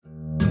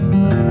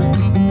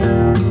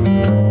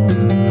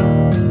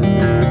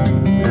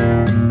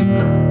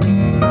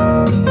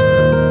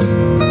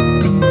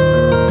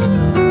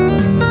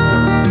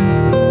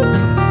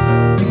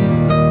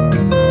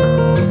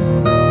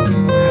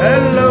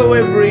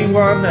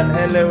everyone, and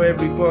hello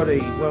everybody.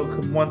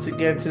 Welcome once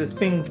again to the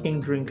Thinking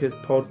Drinkers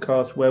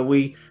podcast, where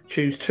we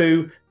choose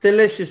two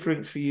delicious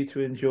drinks for you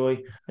to enjoy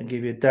and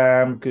give you a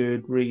damn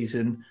good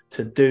reason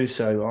to do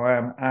so. I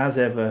am, as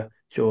ever,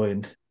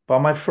 joined by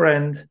my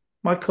friend,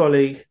 my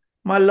colleague,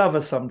 my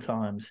lover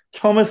sometimes,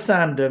 Thomas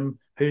Sandham,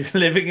 who's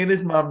living in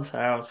his mum's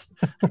house,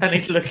 and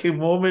he's looking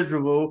more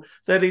miserable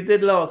than he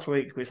did last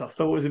week, which I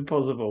thought was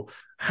impossible.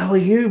 How are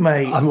you,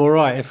 mate? I'm all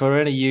right. If there are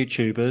any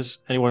YouTubers,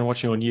 anyone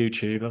watching on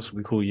YouTube, that's what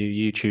we call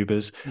you,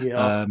 YouTubers.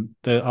 Yeah.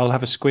 I'll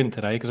have a squint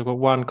today because I've got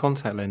one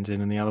contact lens in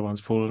and the other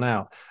one's fallen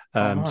out.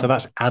 So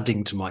that's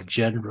adding to my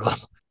general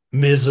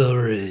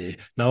misery.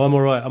 No, I'm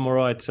all right. I'm all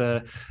right.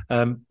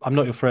 I'm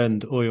not your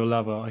friend or your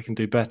lover. I can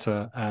do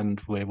better, and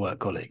we're work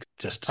colleagues.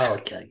 Just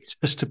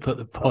to put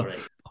the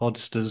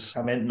podsters.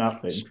 I meant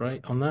nothing.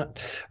 Straight on that.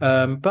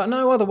 But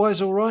no,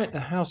 otherwise all right. The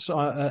house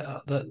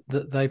that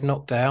they've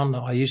knocked down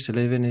that I used to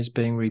live in is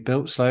being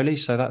rebuilt slowly,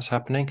 so that's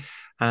happening.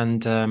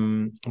 And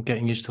I'm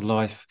getting used to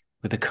life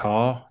with a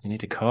car. You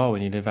need a car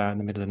when you live out in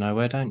the middle of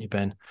nowhere, don't you,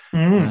 Ben?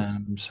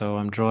 So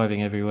I'm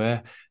driving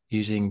everywhere,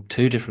 using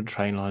two different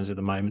train lines at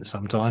the moment,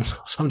 sometimes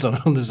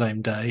on the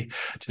same day,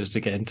 just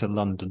to get into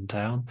London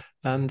town.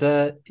 And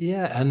that's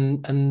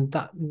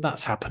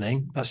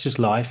happening. That's just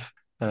life.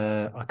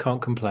 I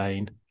can't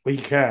complain. We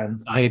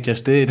can. I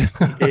just did.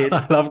 You did.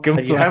 I love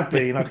complaining. You have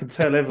been. I can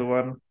tell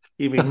everyone.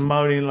 You've been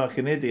moaning like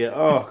an idiot.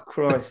 Oh,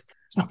 Christ.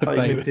 It's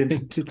my moved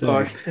into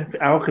like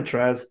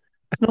Alcatraz.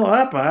 It's not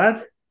that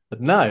bad. But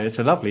no, it's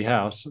a lovely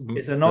house.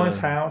 It's a nice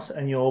house,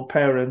 and your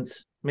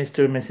parents,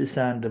 Mr. and Mrs.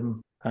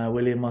 Sandham,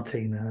 William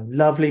Martina,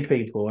 lovely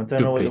people. I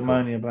don't know what you're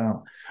moaning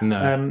about.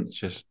 No, it's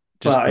just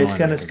but it's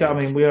going to. I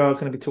mean, we are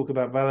going to be talking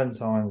about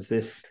Valentine's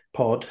this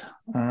pod.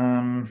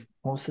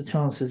 What's the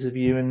chances of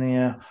you and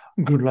the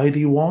good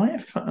lady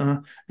wife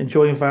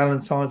enjoying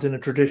Valentine's in a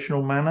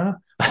traditional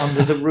manner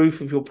under the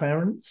roof of your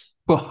parents?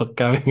 What,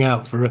 going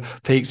out for a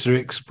Pizza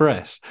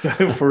Express?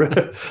 Go for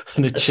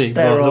and a cheap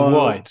bottle of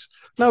white.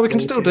 No, we can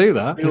still do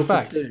that. In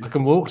fact, I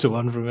can walk to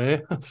one from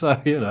here. So,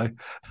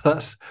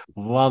 that's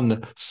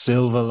one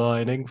silver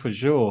lining for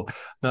sure.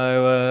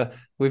 No,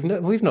 we've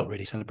not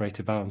really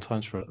celebrated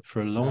Valentine's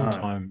for a long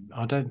time.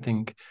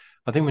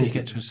 I think when you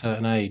get to a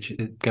certain age,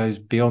 it goes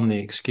beyond the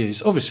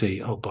excuse.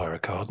 Obviously, I'll buy her a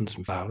card and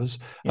some flowers,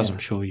 as I'm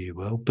sure you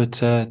will.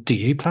 But do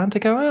you plan to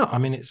go out? I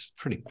mean, it's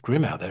pretty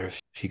grim out there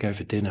if you go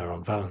for dinner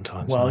on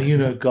Valentine's. Well,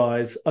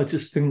 guys, I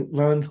just think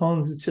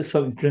Valentine's is just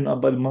something driven up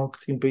by the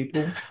marketing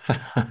people.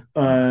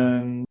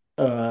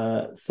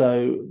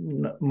 So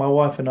my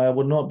wife and I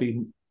will not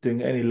be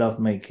doing any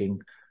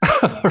lovemaking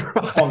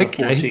on the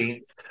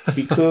 14th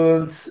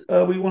because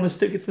we want to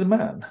stick it to the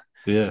man.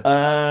 Yeah.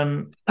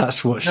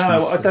 That's what she said.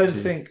 No, I don't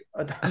think.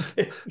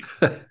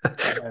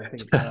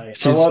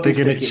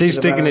 She's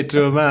sticking it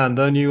to a man.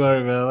 Don't you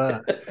worry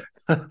about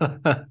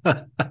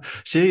that.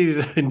 She's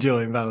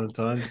enjoying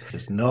Valentine's,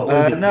 just not.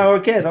 I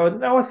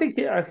think.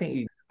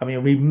 I mean,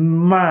 it'd be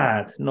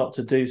mad not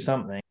to do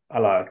something. I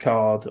like a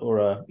card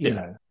or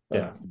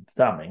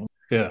something.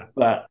 Yeah.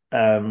 But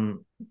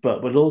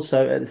we'll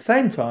also at the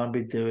same time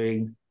be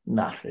doing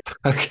nothing.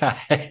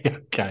 Okay.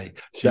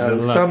 She's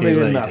so something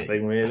and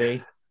nothing,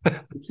 really.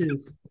 Which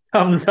is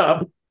thumbs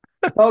up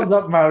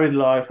married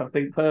life, I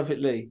think,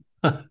 perfectly.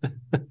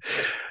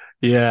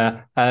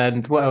 Yeah,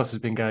 and what else has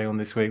been going on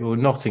this week? Well,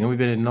 Nottingham. We've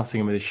been in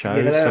Nottingham with the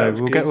show, so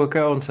we'll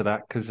go on to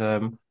that because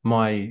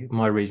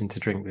my reason to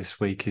drink this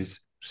week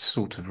is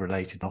sort of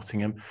related to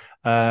Nottingham.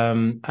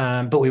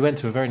 But we went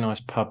to a very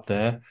nice pub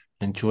there.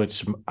 Enjoyed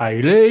some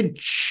ale. It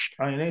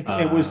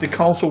was the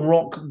Castle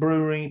Rock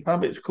Brewery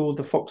pub. It's called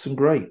the Fox and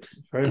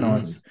Grapes. Very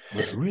nice. It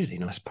was a really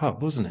nice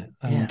pub, wasn't it?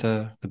 And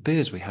the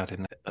beers we had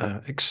in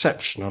there,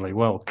 exceptionally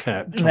well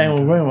kept. They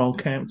were very well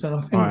kept, and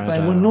I think they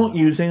were not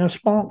using a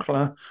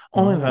sparkler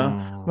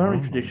either. Very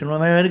traditional.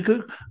 They had a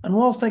good, and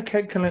whilst their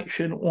keg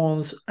collection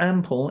was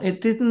ample,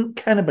 it didn't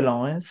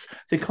cannibalise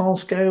the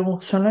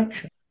Carlscale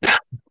selection.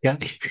 Yeah.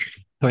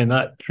 I mean,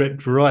 that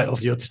tripped right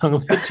off your tongue a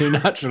bit too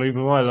naturally for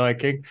my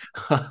liking.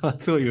 I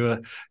thought you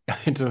were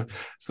going to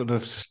sort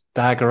of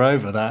stagger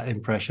over that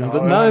impression,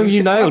 but no,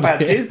 you nailed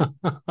it.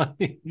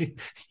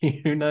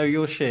 You know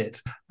your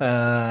shit.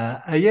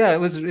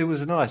 It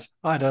was nice.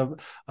 I had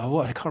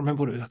I can't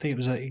remember what it was. I think it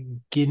was a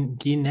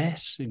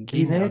Guinness.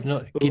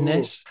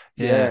 Guinness.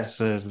 Yeah,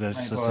 so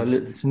there's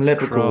some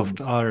leprechaun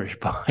craft Irish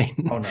pint.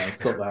 Oh no, I've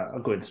got that. I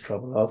got into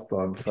trouble last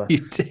time for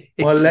you did.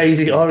 My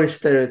lazy Irish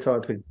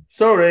stereotyping.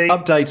 Sorry.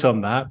 Update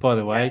on that, by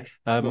the way.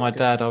 My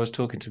dad, I was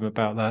talking to him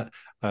about that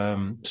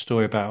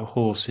story about a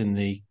horse in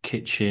the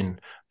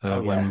kitchen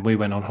when we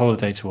went on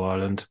holiday to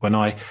Ireland, when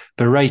I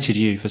berated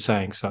you for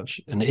saying such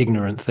an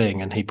ignorant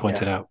thing, and he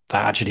pointed out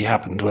that actually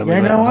happened when we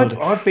went on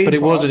holiday. But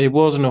it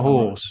wasn't a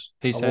horse.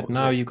 He said,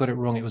 "No, you got it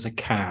wrong. It was a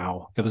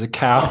cow. It was a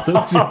cow that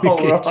was in the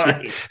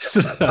kitchen."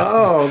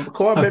 Right.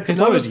 Quite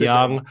a I was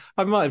young.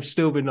 I might have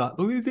still been like,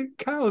 "Oh, is it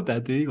cow,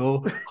 Daddy,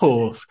 or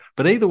horse?"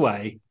 But either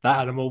way,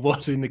 that animal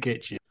was in the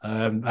kitchen,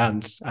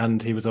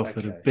 and he was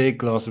offered a big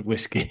glass of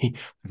whiskey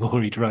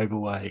before he drove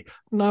away.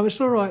 No,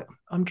 it's all right.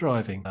 I'm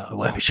driving. I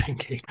won't be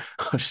drinking.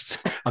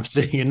 I'm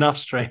seeing enough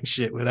strange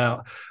shit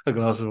without a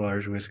glass of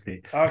Irish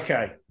whiskey.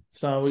 Okay.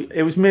 So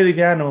it was merely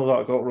the animal that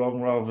I got wrong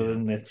rather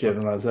than the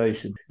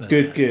generalisation.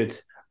 Good.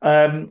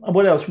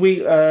 What else?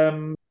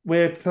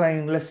 We're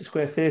playing Leicester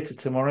Square Theatre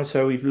tomorrow,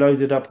 so we've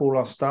loaded up all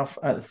our stuff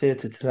at the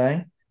theatre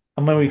today.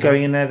 And when we were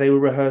going in there, they were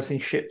rehearsing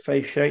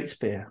Shit-Faced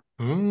Shakespeare,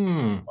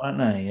 weren't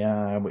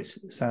they? Which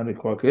sounded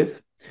quite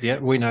good. Yeah,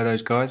 we know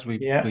those guys.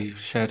 We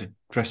shared a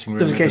dressing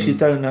room. Just in case you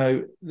don't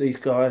know these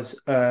guys,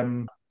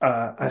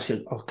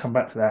 actually, I'll come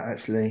back to that.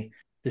 Actually,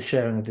 the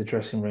sharing of the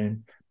dressing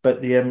room. But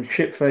the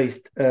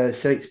Shit-Faced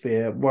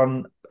Shakespeare,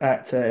 one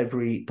actor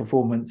every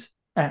performance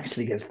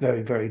actually gets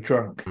very, very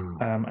drunk,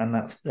 and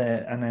that's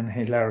there. And then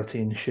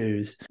hilarity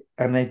ensues,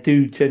 and they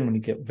do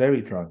genuinely get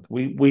very drunk.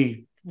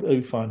 We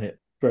find it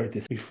very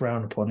we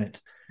frown upon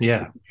it.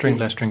 Yeah, drink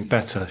less, drink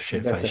better.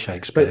 Shit-Faced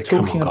Shakespeare. But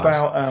talking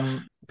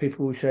about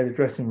people we share the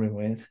dressing room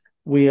with,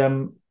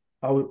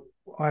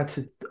 I had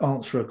to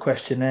answer a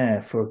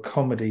questionnaire for a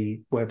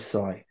comedy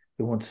website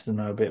who wanted to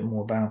know a bit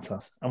more about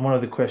us, and one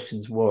of the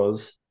questions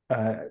was,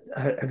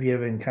 have you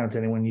ever encountered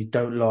anyone you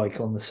don't like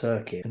on the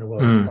circuit in the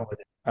world of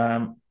comedy?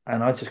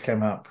 And I just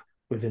came up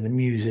with an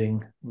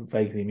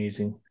vaguely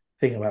amusing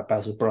thing about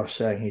Basil Brush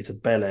saying he's a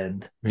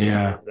bellend.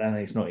 Yeah. And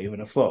he's not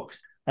even a fox.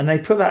 And they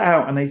put that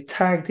out and they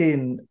tagged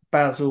in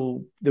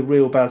the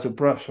real Basil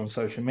Brush on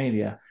social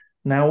media.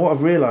 Now, what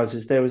I've realised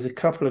is there was a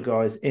couple of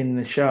guys in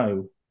the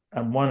show,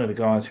 and one of the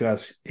guys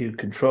who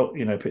controlled,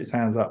 put his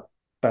hands up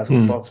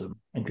Basil's bottom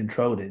and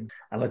controlled him.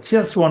 And I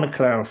just want to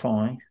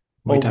clarify.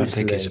 We don't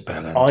think he's a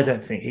bellend. I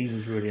don't think he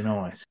was really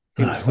nice.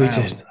 No, we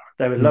did.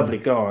 They were lovely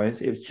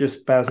guys. It was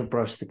just Basil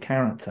Brush, the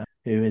character,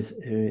 who is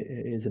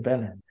a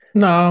bellend.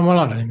 No, well,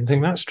 I don't even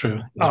think that's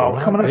true.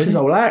 Come on, that's his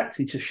whole act.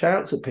 He just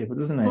shouts at people,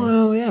 doesn't he?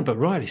 Well, yeah, but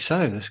rightly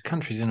so. This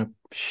country's in a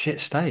shit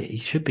state. He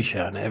should be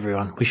shouting at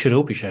everyone. We should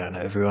all be shouting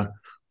at everyone.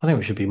 I think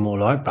we should be more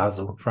like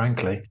Basil,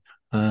 frankly.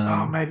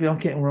 Maybe I'm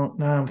getting wrong.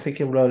 No, I'm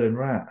thinking Roland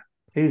Rat.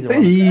 He's the one.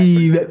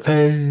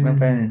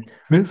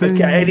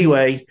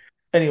 Okay,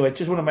 anyway,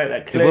 just want to make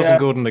that clear. It wasn't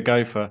Gordon the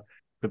Gopher,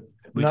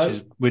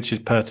 which is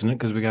pertinent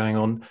because we're going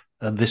on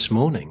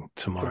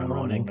tomorrow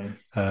morning,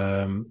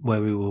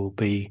 where we will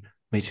be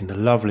meeting the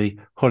lovely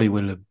Holly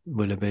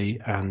Willoughby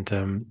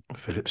and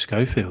Philip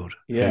Schofield,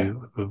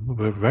 who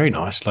were very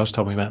nice last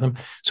time we met them.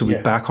 So we'll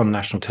be back on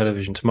national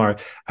television tomorrow.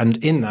 And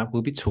in that,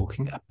 we'll be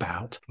talking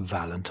about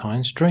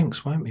Valentine's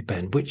drinks, won't we,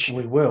 Ben? Which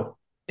we will.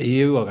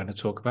 You are going to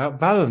talk about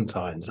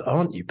Valentine's,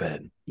 aren't you,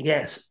 Ben?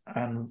 Yes,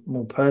 and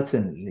more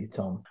pertinently,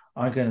 Tom,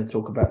 I'm going to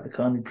talk about the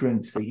kind of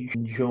drinks that you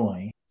can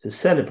enjoy to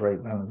celebrate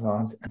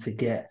Valentine's and to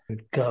get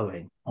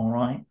going, all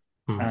right?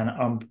 And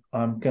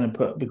I'm going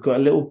to we've got a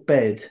little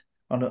bed,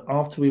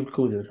 after we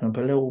record it, I'm going to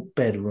put a little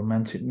bed of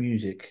romantic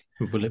music.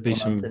 Will it be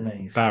some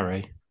underneath.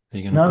 Barry?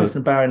 No, it's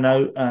not Barry,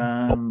 no,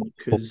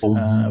 because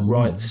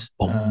rights.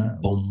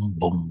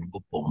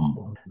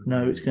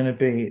 No, it's going to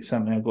be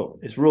something I've got,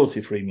 it's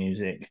royalty-free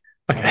music.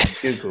 Okay.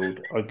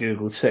 I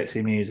googled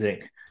sexy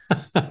music,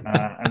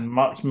 and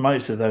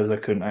most of those I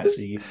couldn't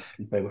actually use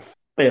because they were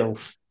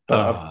filth.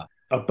 But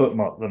I've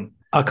bookmarked them.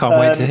 I can't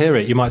wait to hear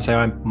it. You might say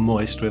I'm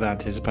moist with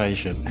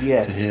anticipation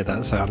to hear that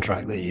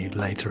soundtrack that you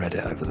later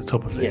edit over the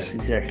top of this. Yes,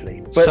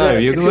 exactly. But so, what are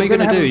you going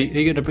to do?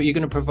 You're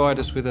going to provide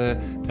us with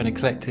an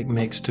eclectic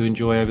mix to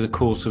enjoy over the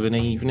course of an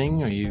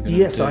evening? Are you?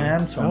 Yes, I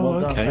am, Tom. Oh,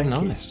 well okay,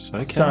 nice.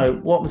 Okay. So,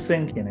 what we're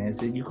thinking is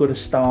that you've got to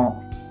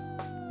start.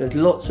 There's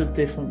lots of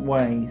different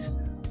ways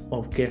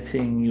of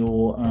getting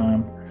your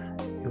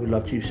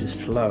love juices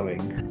flowing,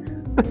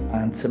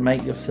 and to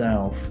make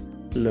yourself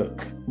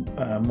look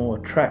more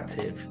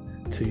attractive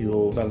to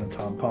your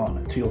Valentine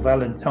partner, to your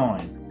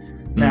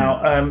Valentine.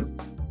 Now,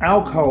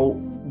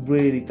 alcohol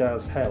really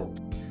does help.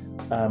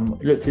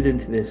 Looked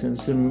into this, and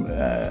some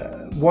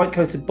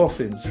white-coated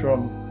boffins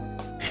from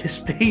the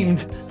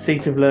esteemed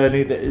seat of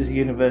learning that is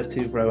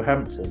University of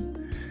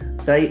Roehampton.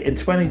 In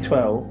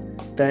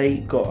 2012, they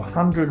got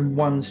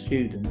 101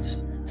 students.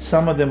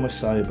 Some of them were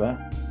sober,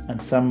 and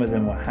some of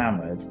them were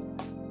hammered.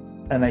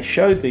 And they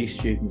showed these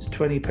students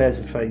 20 pairs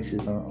of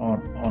faces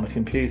on a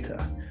computer.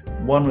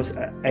 One was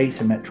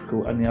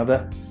asymmetrical and the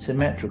other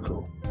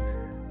symmetrical.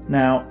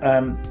 Now,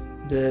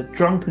 the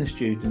drunken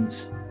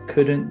students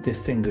couldn't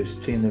distinguish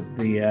between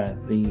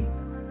the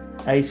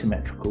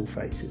asymmetrical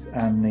faces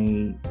and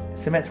the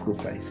symmetrical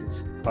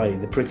faces, i.e.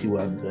 the pretty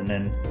ones and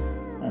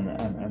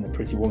the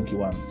pretty wonky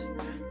ones.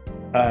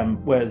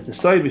 Whereas the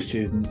sober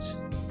students,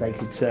 they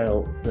could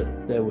tell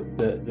that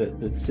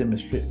the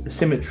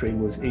symmetry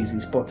was easily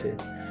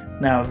spotted.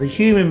 Now, the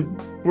human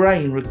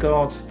brain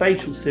regards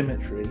facial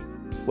symmetry,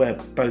 where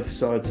both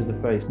sides of the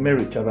face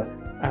mirror each other,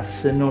 as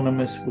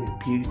synonymous with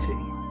beauty.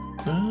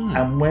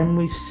 And when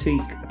we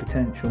seek a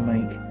potential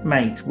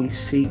mate, we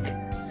seek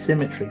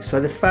symmetry.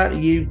 So the fact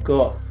that you've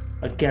got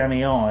a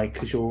gammy eye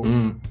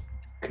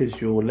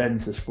because your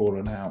lens has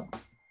fallen out,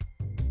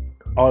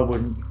 I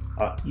wouldn't.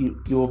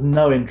 You're of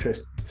no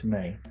interest to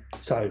me.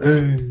 So,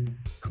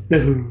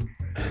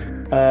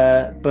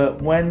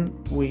 but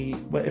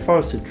if I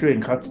was to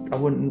drink, I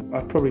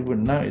probably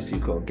wouldn't notice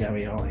you've got a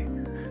gammy eye,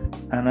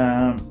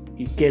 and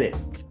you get it.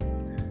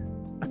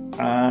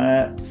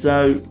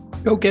 So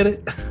go get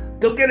it.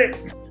 Go get it.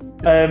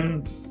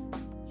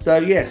 So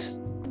yes.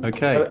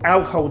 Okay. So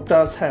alcohol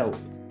does help.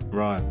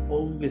 Right.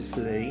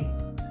 Obviously,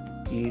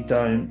 you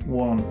don't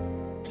want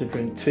to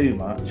drink too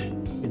much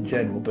in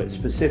general, but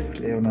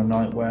specifically on a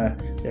night where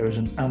there is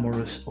an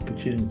amorous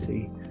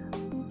opportunity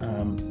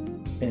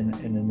in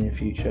the near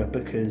future,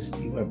 because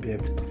you won't be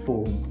able to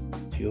perform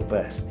to your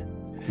best.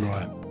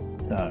 Right.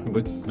 So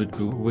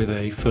with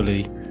a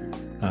fully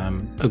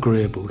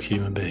agreeable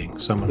human being,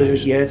 someone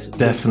who's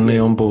definitely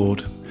on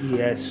board.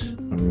 Yes,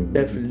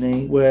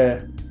 definitely.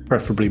 Where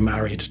preferably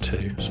married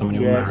to someone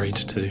you're married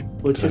to,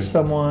 or just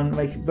someone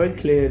make it very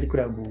clear the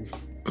ground rules.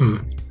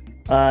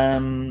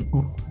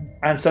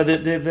 And so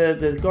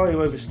the guy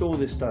who oversaw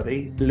this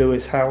study,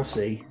 Lewis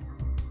Halsey,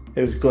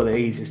 who's got the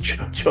easiest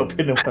job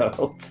in the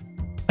world,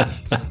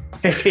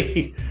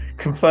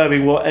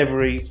 confirming what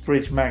every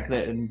fridge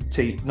magnet and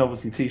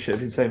obviously T-shirt have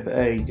been saying for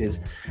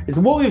ages, is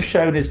what we've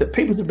shown is that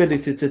people's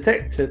ability to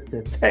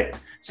detect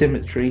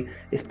symmetry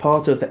is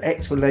part of the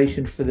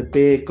explanation for the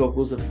beer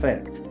goggles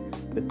effect.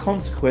 The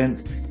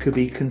consequence could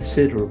be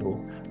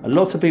considerable. A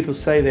lot of people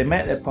say they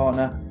met their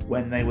partner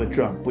when they were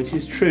drunk, which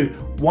is true.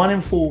 1 in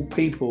 4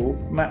 people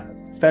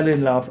fell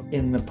in love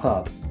in the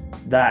pub.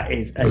 That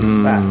is a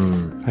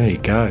fact. There you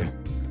go.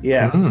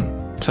 Yeah.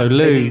 So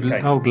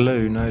old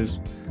Lou knows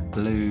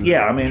Lou.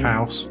 Yeah, I mean,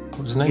 House.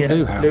 What's his name?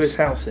 Lou House. Lewis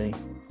Halsey.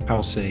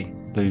 Halsey.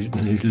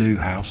 Lou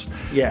House.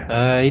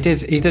 Yeah. He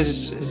did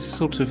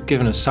sort of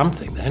given us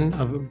something then.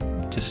 I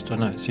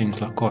know it seems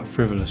like quite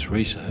frivolous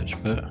research,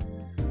 but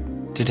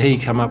did he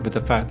come up with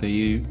the fact that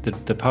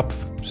the pub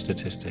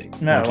statistic?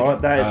 No,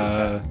 that is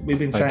a fact. We've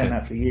been saying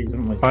that for years,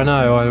 haven't we? I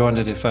know. I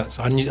wondered if that's.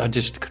 I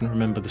just couldn't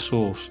remember the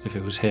source, if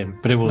it was him,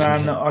 but it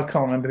wasn't. No, I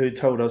can't remember who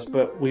told us,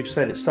 but we've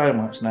said it so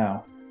much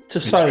now to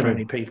so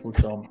many people,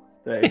 Tom,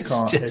 that it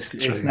can't.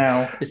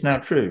 It's now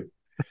true.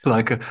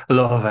 Like a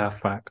lot of our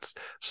facts,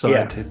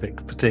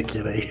 scientific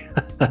particularly,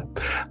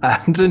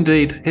 and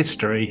indeed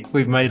history.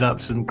 We've made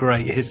up some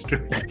great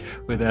history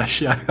with our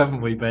show, haven't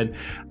we, Ben?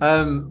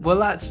 Well,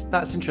 that's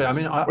interesting. I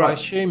mean, I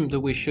assume that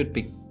we should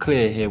be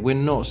clear here. We're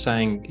not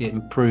saying it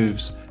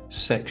improves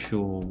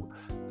sexual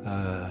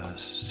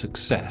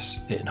success.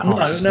 It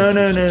enhances no.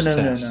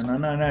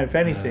 If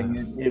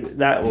anything,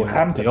 that will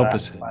hamper the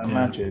opposite. That, I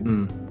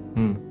imagine.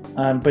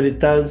 But it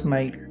does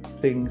make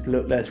things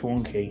look less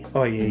wonky,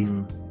 i.e.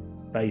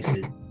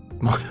 faces.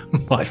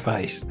 My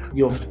face.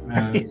 Your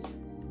face.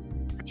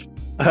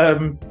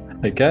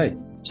 Okay.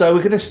 So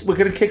we're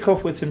gonna kick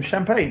off with some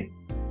champagne.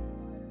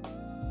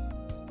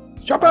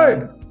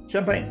 Champagne.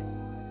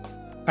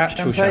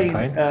 Actual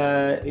champagne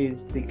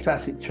is the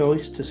classic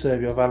choice to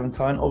serve your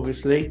Valentine.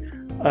 Obviously,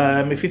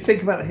 if you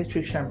think about the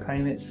history of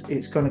champagne,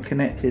 it's kind of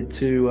connected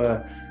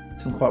to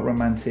some quite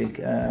romantic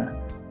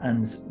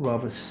and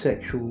rather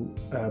sexual.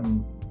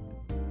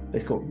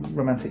 They've got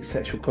romantic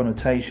sexual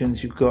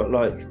connotations. You've got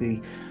like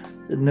the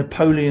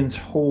Napoleon's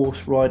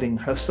horse riding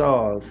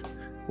hussars.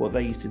 What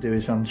they used to do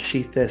is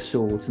unsheath their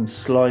swords and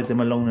slide them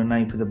along the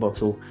nape of the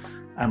bottle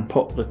and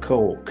pop the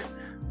cork.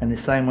 And the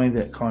same way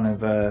that kind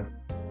of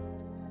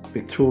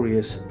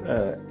victorious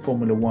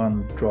Formula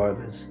One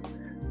drivers,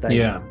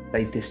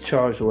 they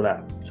discharge all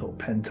that sort of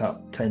pent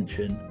up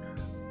tension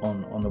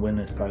on the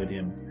winner's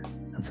podium.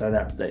 And so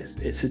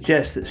it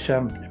suggests that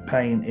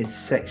champagne is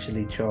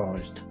sexually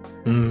charged.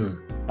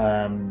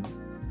 And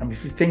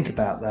if you think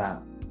about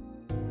that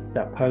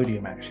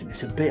podium action,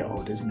 it's a bit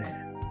odd, isn't it?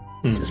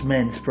 Just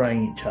men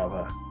spraying each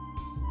other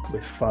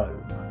with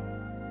foam,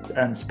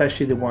 and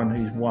especially the one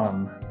who's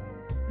won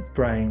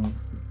spraying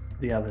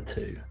the other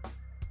two.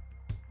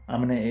 I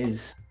mean,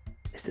 it's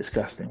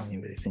disgusting when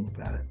you really think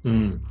about it.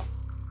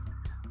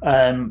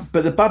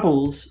 But the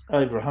bubbles,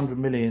 over 100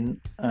 million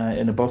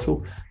in a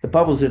bottle, the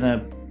bubbles in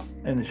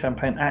the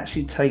champagne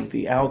actually take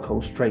the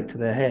alcohol straight to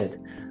their head.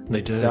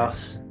 They do.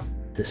 Thus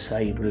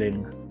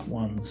disabling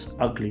one's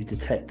ugly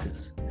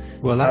detectors.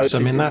 Well, that's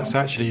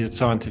actually a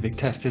scientific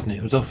test, isn't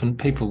it?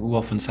 People will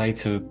often say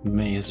to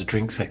me as a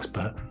drinks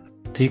expert,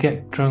 do you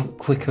get drunk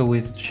quicker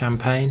with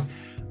champagne?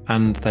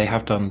 And they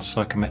have done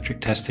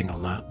psychometric testing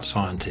on that.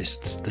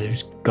 Scientists,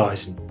 those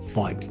guys in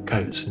white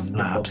coats and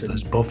labs,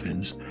 those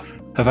boffins,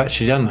 have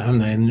actually done that,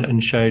 haven't they?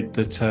 And showed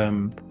that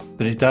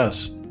it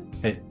does.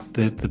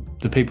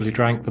 The people who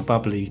drank the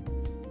bubbly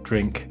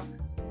drink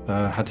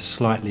had a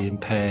slightly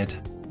impaired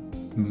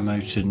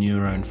motor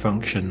neuron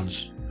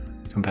functions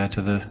compared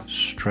to the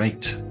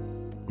straight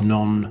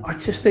I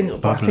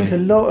think a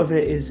lot of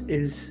it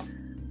is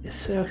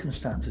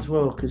circumstance as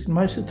well, because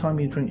most of the time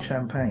you drink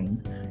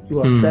champagne,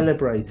 you are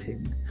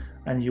celebrating,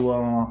 and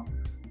your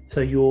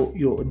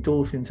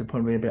endorphins are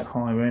probably a bit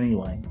higher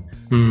anyway.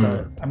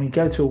 So I mean,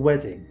 go to a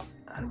wedding,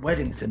 and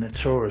weddings are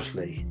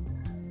notoriously,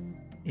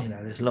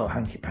 there's a lot of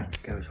hanky panky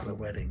goes on at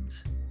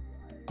weddings.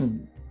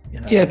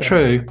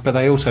 True, but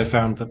they also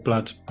found that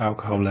blood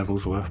alcohol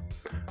levels were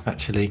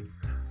actually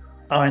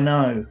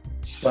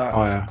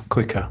higher,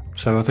 quicker.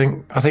 So I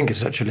think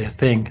it's actually a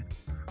thing.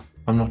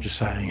 I'm not just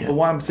saying it. But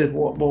why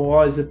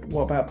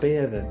about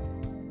beer then?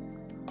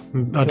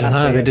 I don't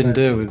know. They didn't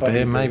do it with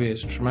beer. Maybe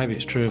it's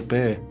true of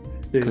beer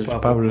because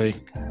probably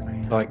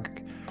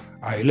like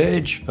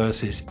ale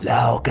versus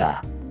lager.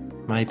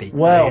 Maybe.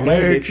 Well,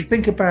 maybe if you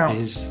think about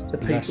the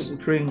people who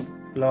drink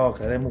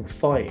lager, they're more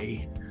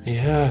fighty.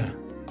 Yeah.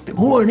 You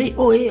want it?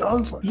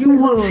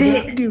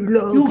 You're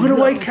going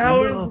to wake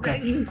out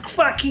and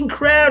fucking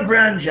crowd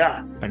round you.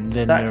 And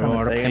then there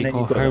are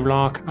people who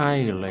like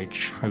ale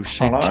who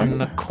sit in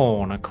the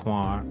corner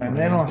quiet. And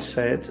then I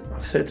said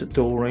to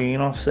Doreen,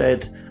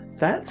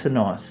 that's a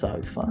nice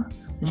sofa.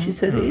 And she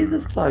said, it is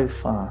a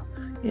sofa.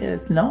 Yeah,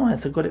 it's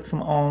nice. I got it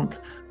from Aunt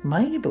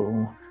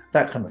Mabel.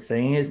 That kind of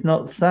thing. It's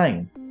not the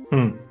same.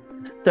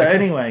 So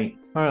anyway.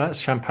 Oh, that's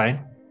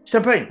champagne.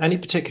 Champagne. Any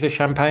particular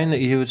champagne that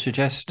you would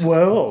suggest?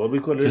 Well,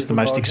 we've got just the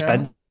most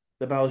expensive.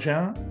 The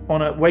Baljean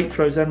on at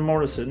Waitrose and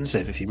Morrison's. So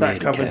if you really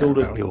covers care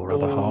about your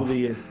other half,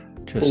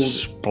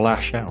 just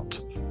splash out.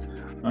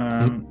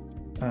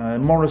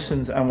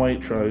 Morrison's and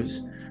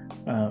Waitrose,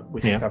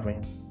 which are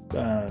covering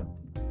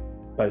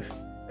both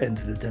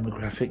ends of the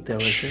demographic. Dare I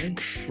say?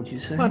 Would you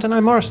say? I don't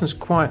know. Morrison's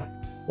quite.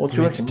 What do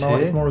you reckon?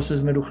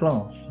 Morrison's middle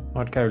class.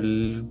 I'd go.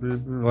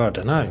 Well, I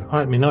don't know.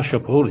 I mean, I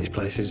shop all these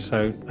places,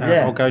 so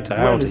I'll go to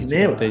Aldi to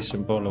get a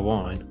decent bottle of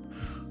wine.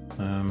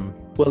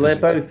 Well, they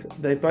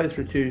both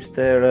reduced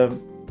their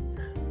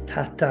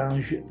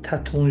Taittinger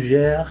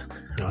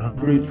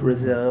Brut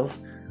Reserve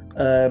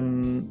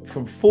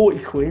from 40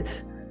 quid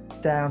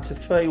down to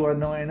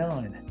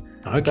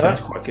 31.99. Okay, so that's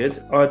quite good.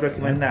 I'd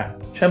recommend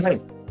that champagne,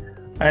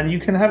 and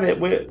you can have it.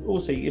 We're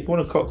also, if you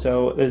want a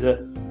cocktail,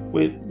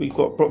 we've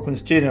got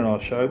Brockman's Gin in our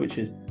show, which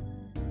is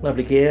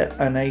lovely gear,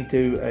 and they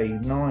do a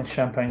nice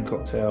champagne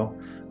cocktail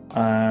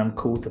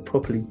called the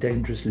Properly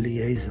Dangerous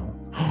Liaison.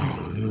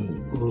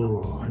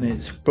 And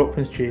it's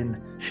Brockman's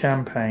Gin,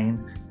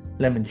 champagne,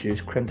 lemon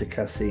juice, creme de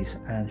cassis,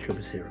 and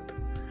sugar syrup.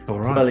 All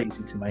right. Well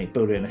easy to make.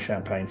 Build it in a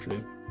champagne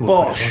flute.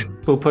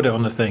 We'll put it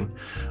on the thing,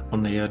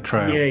 on the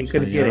trail. Yeah, you're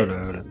going to get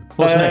it.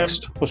 What's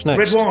next?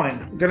 Red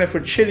wine. I'm going for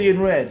a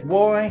Chilean red.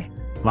 Why?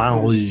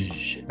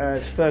 Marouge.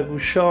 As Fergal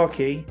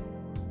Sharkey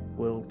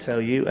will tell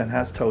you, and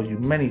has told you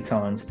many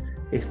times,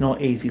 it's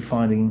not easy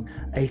finding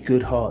a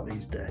good heart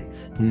these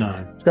days.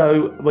 No.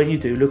 So when you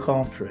do, look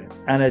after it.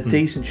 And a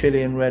decent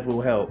Chilean red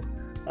will help.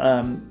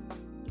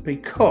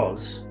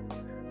 Because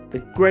the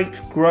grapes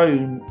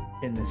grown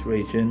in this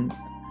region,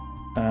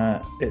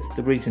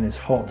 the region is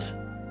hot,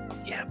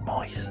 yet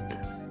moist.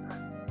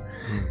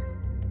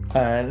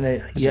 And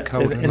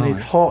in these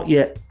hot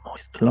yet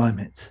moist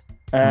climates.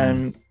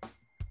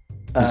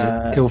 Is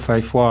it Il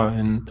fait froid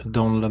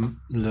dans le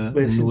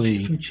nuit?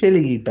 Some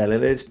chili, Bella.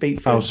 Let's speak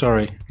for. Oh,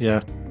 sorry.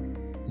 Yeah.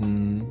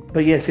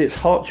 But yes, it's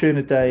hot during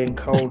the day and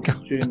cold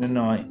during the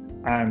night.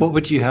 And what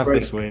would you have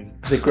this with?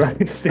 The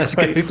grapes. Let's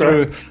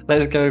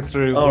go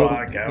through.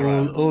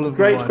 All of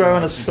grapes grow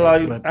on a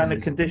slope, and the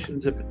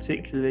conditions are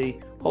particularly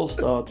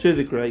hostile to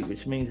the grape,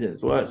 which means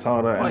it works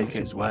harder. Fights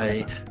its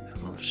way.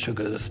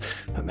 Sugars,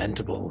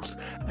 fermentables,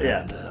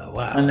 and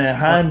wow! And they're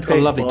handpicked. Got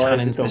lovely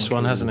tannins. This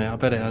one, hasn't it? I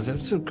bet it has.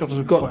 It's got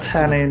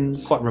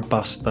tannins. Quite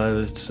robust though.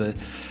 It's sort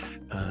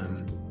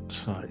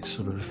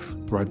of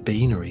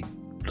ribenery,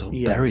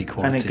 berry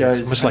quality. And it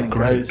goes almost like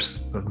grapes.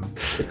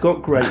 They've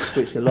got grapes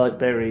which are like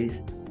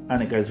berries,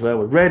 and it goes well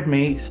with red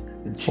meats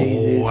and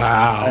cheeses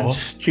and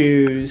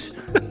stews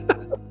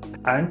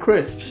and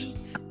crisps.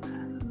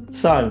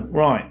 So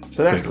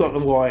that's got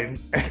the wine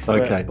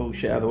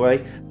bullshit out of the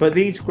way. But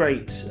these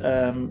grapes,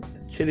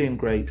 Chilean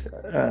grapes,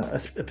 are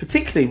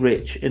particularly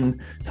rich in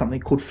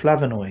something called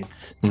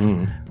flavonoids,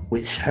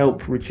 which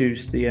help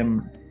reduce the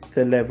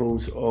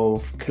levels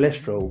of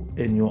cholesterol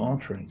in your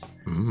arteries.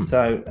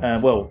 So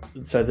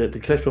that the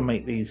cholesterol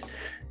make these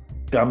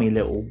gummy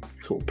little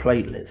sort of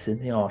platelets in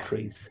the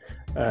arteries.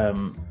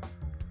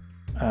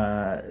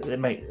 They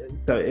make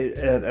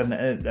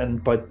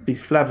and by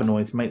these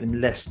flavonoids make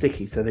them less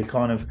sticky, so they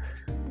kind of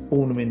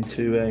form them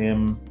into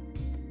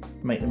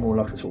make them more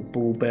like a sort of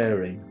ball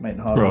bearing, make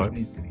them harder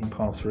you can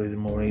pass through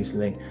them more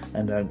easily,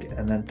 and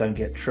then don't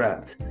get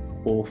trapped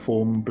or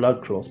form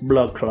blood clots, and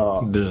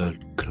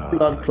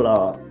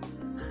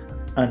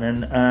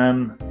then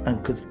and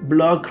because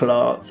blood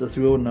clots, as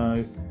we all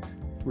know,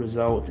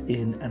 result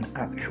in an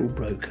actual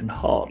broken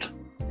heart.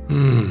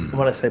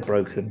 When I say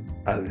broken,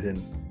 as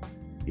in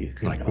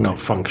not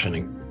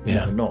functioning.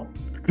 Yeah. No,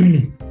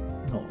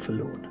 not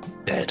forlorn.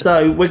 Dead.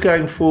 So we're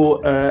going for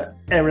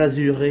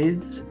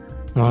Errázuriz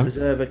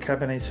Reserve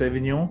Cabernet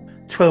Sauvignon,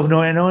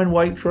 $12.99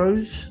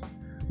 Waitrose.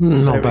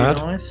 Not bad.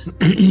 Nice.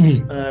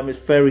 It's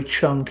very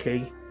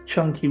chunky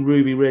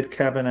ruby red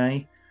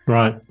Cabernet.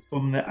 Right.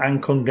 From the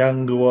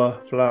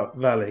Aconcagua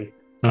Valley.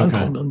 Okay.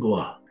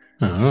 Aconcagua.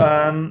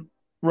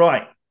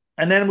 Right.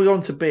 And then we go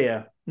on to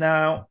beer.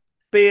 Now,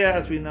 beer,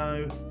 as we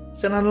know,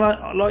 it's an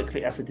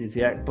unlikely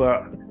aphrodisiac,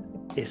 but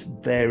it's a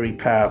very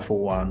powerful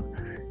one.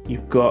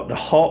 You've got the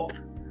hop,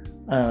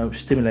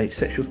 stimulates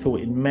sexual thought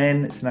in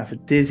men. It's an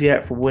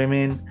aphrodisiac for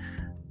women.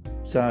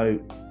 So,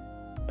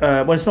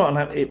 it's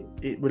not it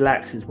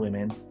relaxes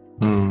women.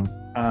 And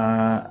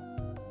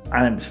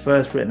it was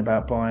first written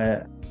about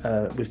by,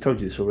 we've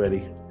told you this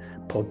already,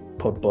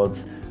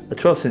 Podbods, a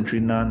 12th century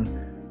nun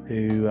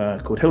who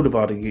called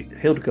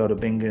Hildegard of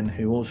Bingen,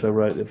 who also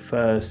wrote the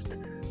first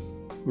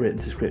written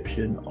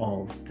description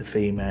of the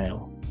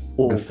female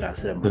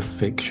orgasm. The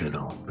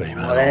fictional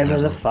female whatever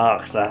orgasm. The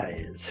fuck that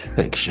is.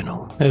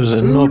 Fictional. It was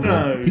a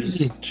novel.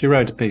 She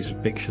wrote a piece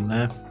of fiction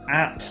there.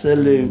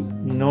 Absolute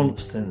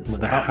nonsense.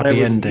 With a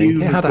happy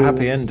ending. It had a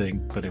happy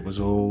ending, but it was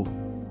all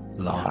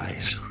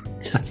lies.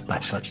 There's no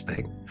such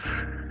thing.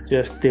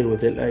 Just deal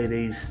with it,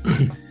 ladies.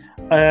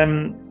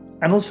 And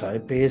also,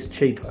 beer's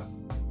cheaper.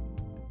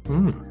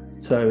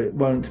 So it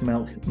won't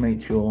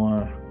make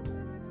your...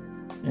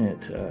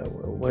 it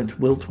won't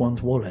wilt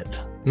one's wallet.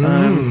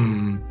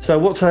 So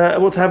what to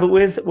have it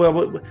with? Well,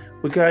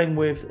 we're going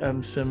with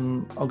I'm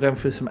going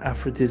for some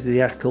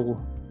aphrodisiacal.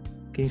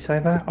 Can you say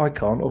that? I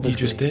can't.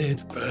 Obviously, you just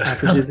did.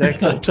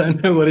 Aphrodisiacal. I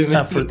don't know what it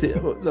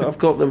means. I've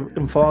got the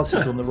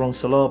emphasis on the wrong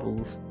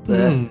syllables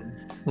there.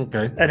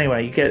 Okay.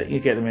 Anyway, you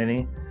get the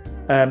meaning.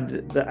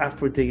 The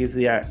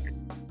aphrodisiac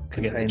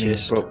containing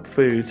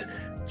foods: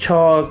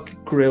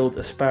 char-grilled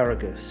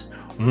asparagus.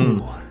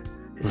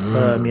 It's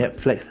firm yet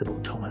flexible,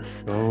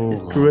 Thomas.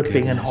 It's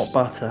dripping in hot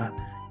butter.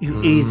 You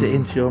ease it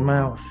into your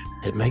mouth.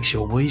 It makes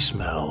your wee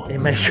smell.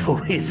 It's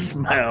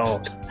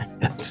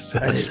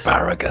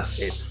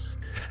asparagus.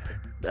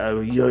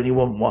 You only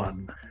want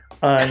one.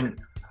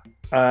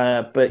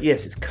 But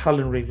yes, it's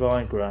culinary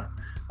Viagra.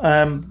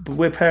 But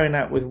we're pairing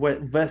that with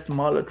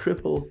Westmaler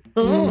Triple.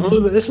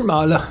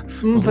 Westmaler.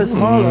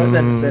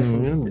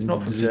 It's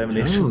not from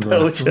Germany, it's from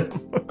Belgium.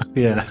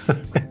 Yeah.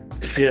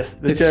 Yes,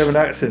 the German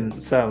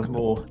accent sounds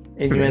more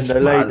innuendo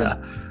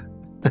laden.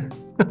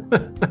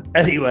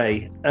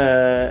 Anyway,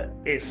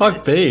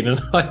 I've been,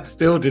 and I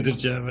still did a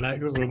German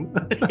accent.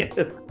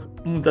 Yes.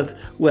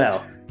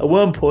 Well, at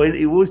one point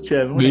it was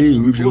German.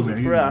 It wasn't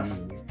for us.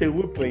 It still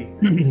would be.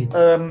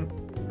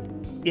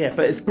 Yeah,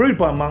 but it's brewed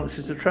by monks.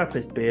 It's a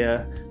Trappist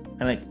beer,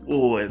 and I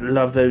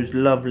love those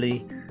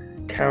lovely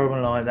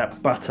caramelized.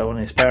 That butter on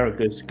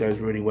asparagus goes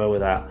really well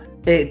with that.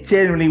 It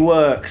generally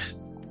works.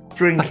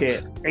 Drink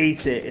it,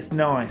 eat it. It's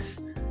nice.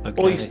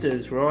 Okay.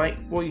 Oysters, right?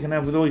 What you can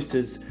have with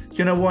oysters. Do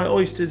you know why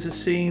oysters are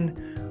seen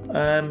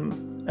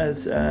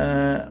as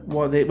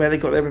where they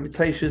got their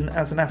reputation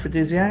as an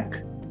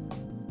aphrodisiac?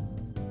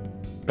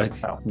 But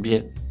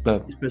you're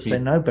supposed to say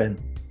no, Ben.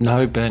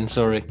 No, Ben.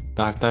 Sorry,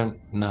 I don't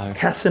know.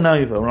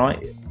 Casanova,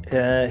 right?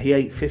 He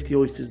ate 50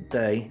 oysters a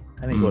day,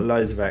 and he got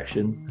loads of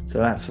action. So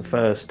that's the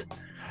first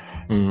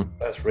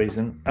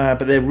reason.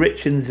 But they're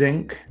rich in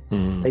zinc.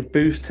 They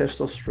boost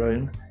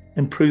testosterone,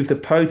 improve the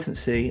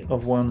potency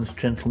of one's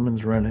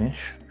gentleman's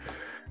relish.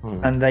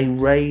 And they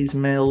raise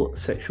male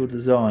sexual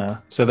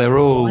desire. So they're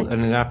all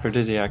an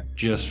aphrodisiac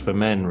just for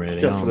men, really.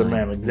 Just for the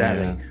men,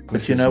 exactly. Yeah.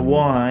 But you know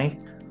why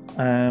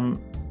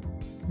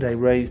they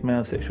raise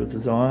male sexual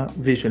desire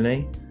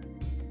visually?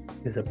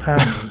 Because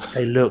apparently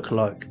they look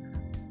like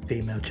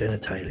female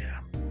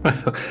genitalia.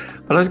 Well,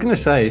 I was going to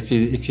say, if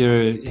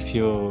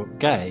you're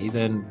gay,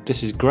 then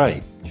this is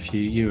great. If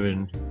you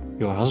and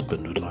your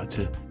husband would like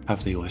to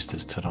have the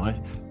oysters tonight,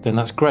 then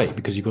that's great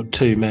because you've got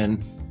two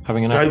men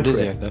having an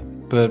aphrodisiac there.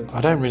 But I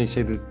don't really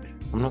see that.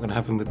 I'm not going to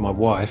have them with my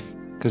wife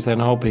because then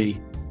I'll be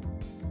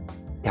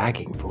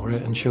gagging for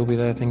it and she'll be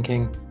there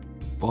thinking,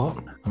 what?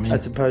 I mean,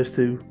 as opposed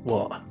to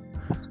what?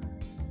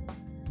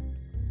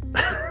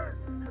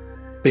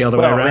 The other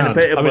way around.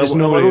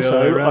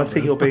 I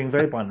think you're being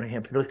very binary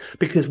here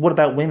because what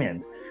about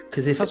women?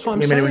 Because if that's what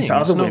I'm saying,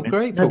 it's not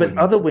great for women.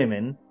 But other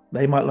women,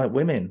 they might like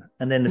women,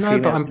 and then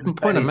the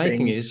point I'm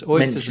making is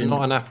oysters are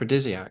not an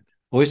aphrodisiac.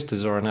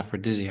 Oysters are an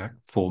aphrodisiac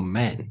for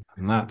men,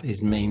 and that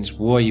means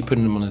why are you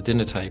putting them on a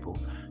dinner table?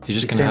 You're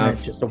just going to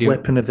have just a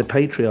weapon of the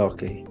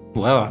patriarchy.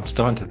 Well, I'm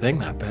starting to think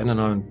that, Ben, and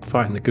I'm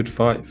fighting the good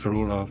fight for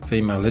all our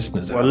female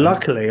listeners. Well,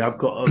 luckily, I've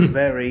got a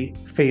very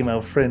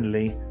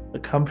female-friendly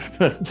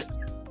accompaniment.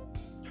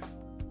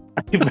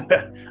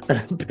 An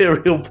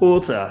imperial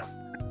porter,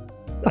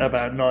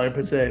 about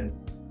 9%.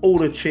 All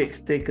the chicks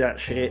dig that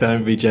shit.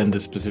 Don't be gender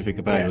specific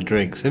about your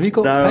drinks. Have you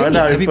got? No,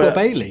 Baileys? Have you got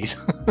Baileys?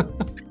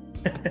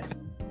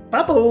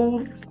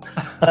 Bubbles.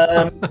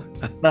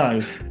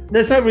 No,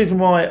 there's no reason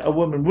why a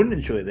woman wouldn't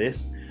enjoy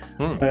this,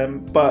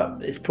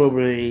 but it's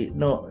probably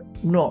not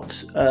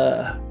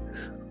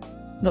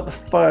the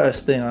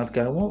first thing I'd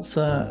go. What's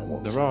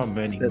there are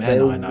many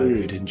men I know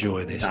who'd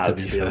enjoy this. To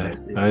be fair,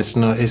 it's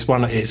not.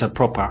 It's a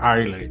proper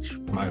age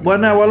moment. Well,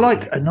 no, I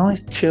like a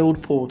nice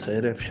chilled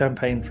porter, a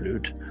champagne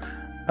flute.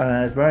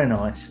 It's very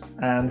nice,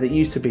 and it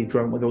used to be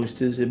drunk with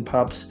oysters in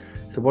pubs.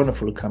 It's a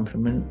wonderful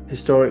accompaniment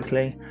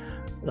historically.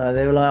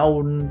 They were like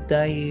olden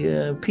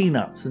day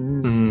peanuts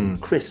and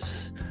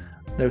crisps.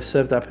 They were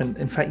served up, and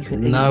in fact, you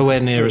can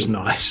nowhere near as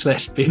nice.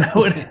 Let's be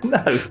honest.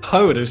 No,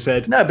 I would have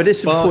said no, but this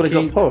is before they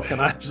got posh. Can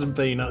I have some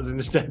peanuts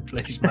instead,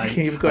 please, mate?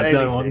 I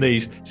don't want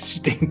these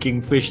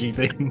stinking fishy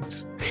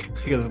things.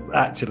 Because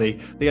actually,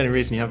 the only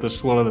reason you have to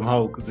swallow them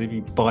whole because if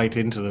you bite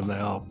into them, they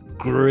are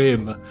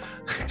grim,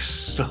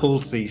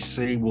 salty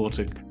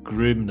seawater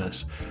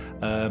grimness.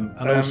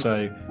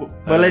 Also,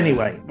 well,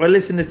 anyway,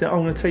 listen. I'm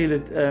going to tell you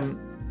that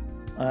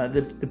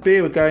the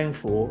beer we're going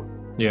for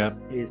Yeah.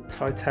 is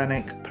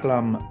Titanic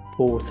Plum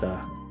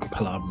Porter.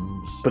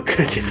 Plums.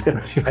 Because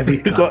have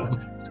you got?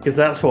 Because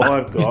that's what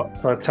I've got.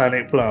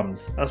 Titanic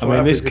plums. That's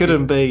what this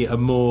couldn't be a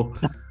more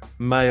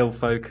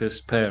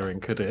male-focused pairing,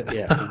 could it?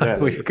 Yeah,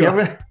 exactly.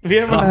 Have you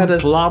ever had a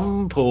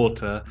plum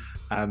porter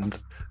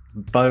and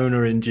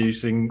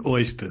boner-inducing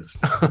oysters?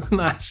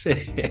 That's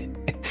it.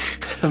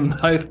 And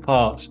both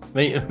parts,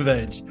 meat and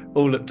veg,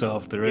 all looked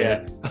after.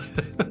 Yeah.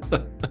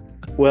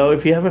 Well,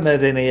 if you haven't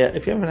had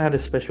a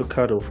special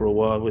cuddle for a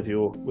while with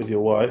your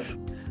wife.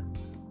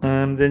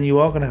 Then you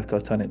are going to have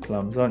Titanic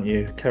plums, aren't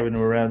you? Carrying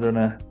them around on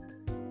a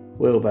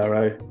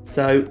wheelbarrow.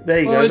 So there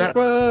you go.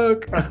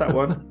 That's that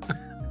one.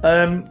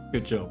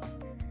 Good job.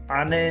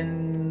 And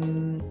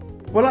then,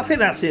 well, I think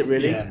that's it,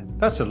 really. Yeah,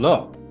 that's a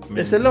lot.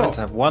 It's a lot. Meant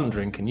to have one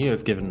drink, and you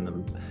have given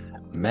them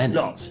many.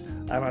 Lots.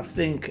 And I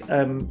think,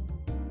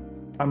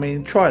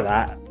 try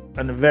that. And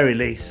at the very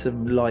least,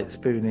 some light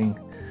spooning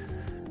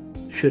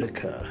should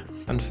occur.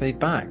 And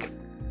feedback.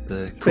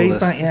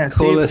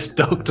 Call us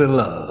Dr.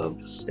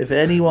 Loves. If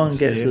anyone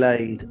gets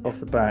laid off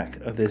the back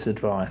of this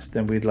advice,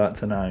 then we'd like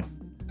to know.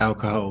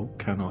 Alcohol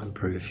cannot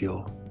improve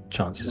your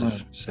chances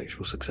of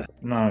sexual success.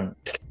 No.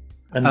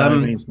 And no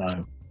means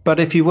no. But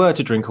if you were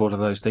to drink all of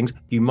those things,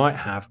 you might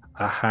have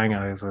a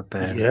hangover,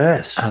 Ben.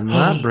 Yes. And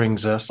that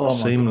brings us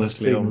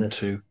seamlessly on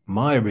to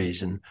my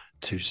reason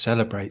to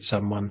celebrate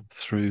someone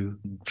through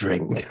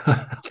drink.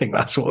 I think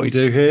that's what we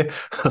do here.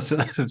 So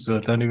I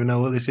don't even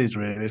know what this is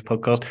really, this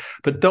podcast.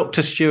 But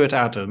Dr. Stuart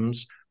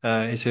Adams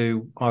is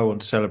who I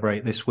want to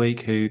celebrate this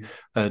week, who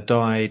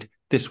died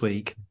this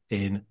week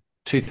in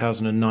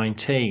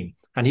 2019.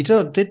 And he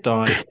did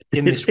die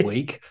in this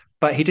week,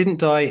 but he didn't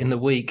die in the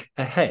week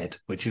ahead,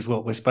 which is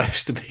what we're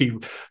supposed to be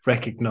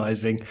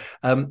recognising.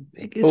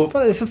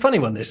 It's a funny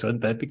one, this one,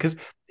 Ben, because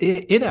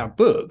in our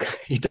book,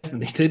 he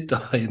definitely did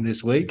die in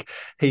this week.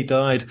 He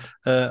died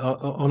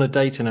on a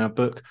date in our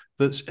book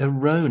that's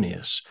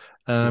erroneous.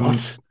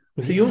 Was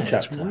it your chapter?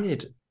 It's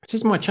weird. It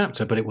is my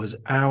chapter, but it was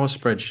our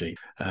spreadsheet.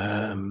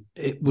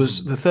 It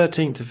was the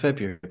 13th of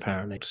February,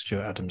 apparently.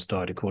 Stuart Adams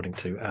died, according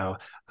to our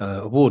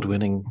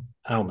award-winning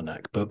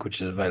almanac book, which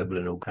is available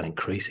in all and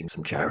increasing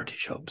some charity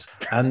shops.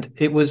 And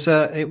we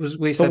said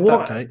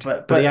that date,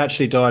 but he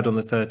actually died on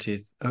the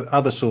 30th.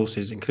 Other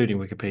sources, including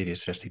Wikipedia,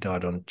 suggest he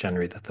died on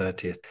January the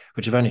 30th,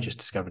 which I've only just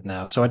discovered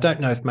now. So I don't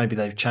know if maybe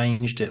they've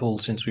changed it all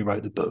since we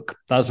wrote the book.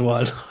 That's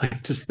what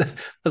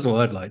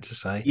I'd like to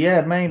say.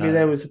 Yeah, maybe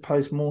there was a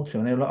post-mortem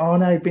and they were like, oh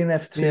no, he'd been there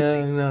for 2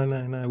 weeks.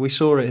 No. We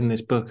saw it in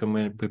this book and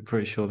we're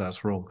pretty sure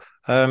that's wrong.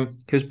 He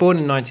was born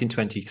in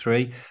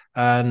 1923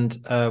 and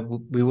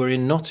we were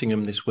in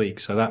Nottingham this week,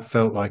 so that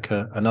felt like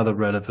another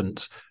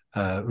relevant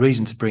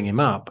reason to bring him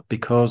up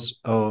because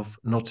of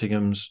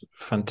Nottingham's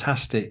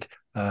fantastic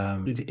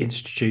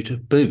Institute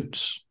of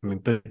Boots. I mean,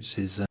 Boots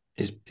is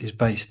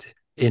based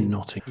in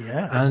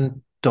Nottingham,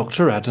 and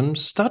Dr.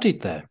 Adams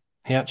studied there.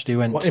 He actually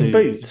went in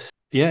Boots.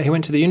 Yeah, he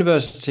went to the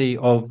University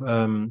of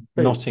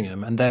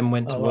Nottingham and then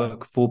went to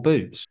work for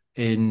Boots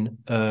in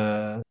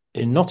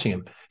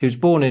Nottingham. He was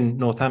born in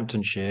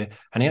Northamptonshire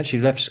and he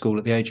actually left school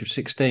at the age of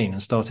 16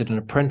 and started an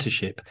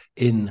apprenticeship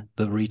in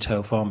the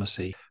retail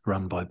pharmacy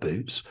run by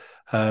Boots.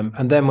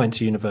 And then went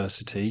to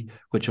university,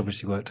 which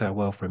obviously worked out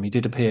well for him. He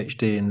did a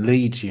PhD in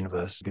Leeds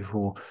University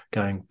before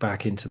going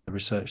back into the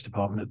research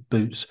department at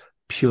Boots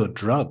Pure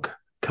Drug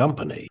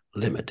Company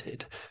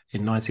Limited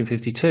in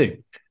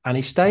 1952. And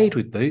he stayed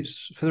with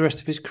Boots for the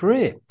rest of his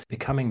career,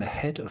 becoming the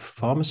head of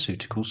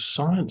pharmaceutical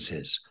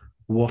sciences.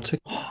 What a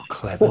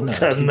clever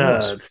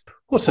nerd.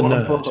 What a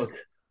nerd.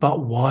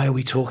 But why are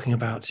we talking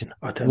about him?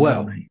 I don't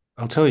know, mate.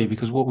 I'll tell you,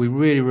 because what we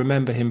really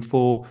remember him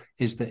for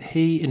is that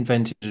he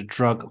invented a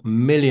drug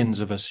millions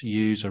of us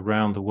use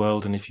around the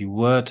world. And if you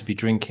were to be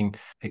drinking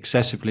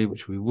excessively,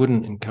 which we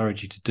wouldn't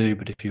encourage you to do,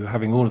 but if you were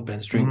having all of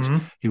Ben's drinks,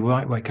 you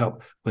might wake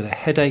up with a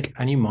headache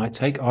and you might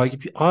take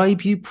ibuprofen.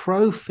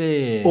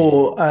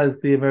 Or,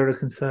 as the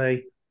Americans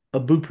say,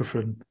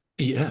 ibuprofen.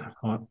 Yeah,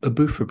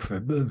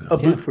 ibuprofen.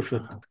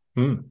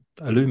 Ibuprofen.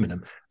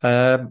 Aluminum.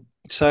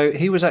 So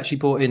he was actually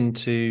brought in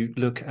to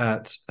look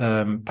at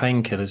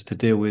painkillers to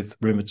deal with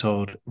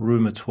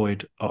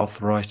rheumatoid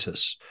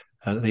arthritis.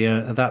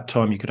 At that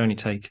time, you could only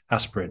take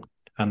aspirin,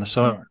 and the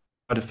side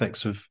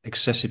effects of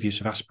excessive use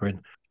of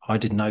aspirin. I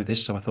didn't know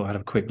this, so I thought I'd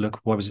have a quick look.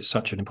 Why was it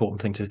such an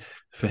important thing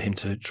for him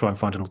to try and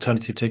find an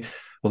alternative to?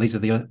 Well, these are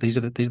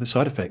the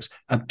side effects: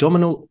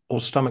 abdominal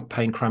or stomach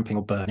pain, cramping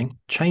or burning,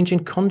 change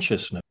in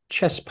consciousness,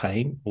 chest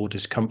pain or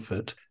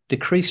discomfort,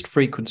 decreased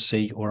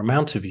frequency or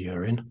amount of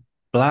urine,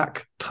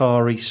 black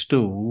tarry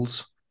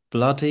stools,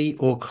 bloody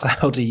or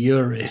cloudy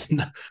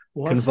urine,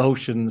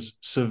 convulsions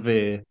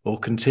severe or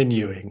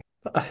continuing.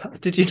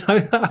 Did you know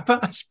that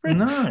about aspirin?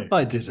 No,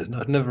 I didn't.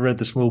 I'd never read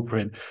the small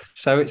print.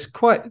 So it's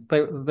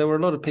there were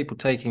a lot of people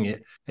taking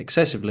it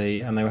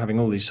excessively and they were having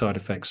all these side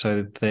effects.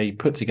 So they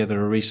put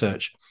together a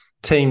research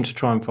team to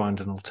try and find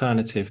an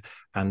alternative.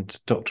 And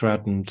Dr.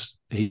 Adams,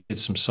 he did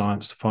some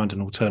science to find an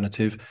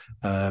alternative.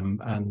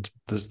 And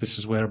this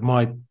is where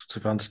my sort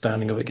of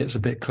understanding of it gets a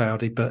bit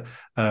cloudy, but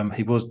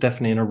he was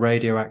definitely in a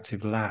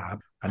radioactive lab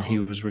and he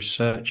was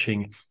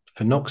researching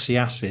phenoxy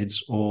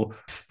acids or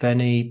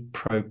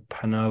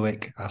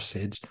phenylpropanoic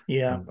acids.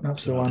 Yeah,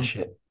 that's the one.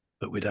 Shit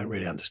that we don't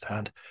really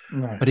understand.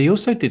 No. But he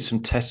also did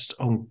some tests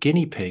on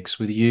guinea pigs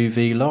with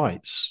UV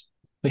lights,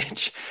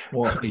 which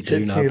we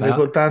do know about. They've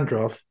got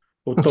dandruff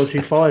or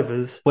dodgy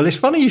fibers. Well, it's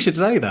funny you should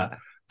say that,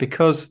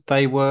 because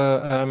they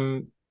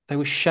were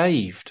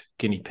shaved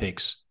guinea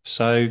pigs,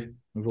 so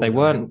they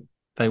weren't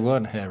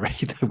hairy.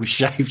 They were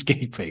shaved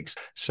guinea pigs.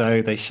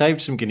 So they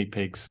shaved some guinea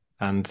pigs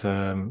and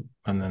then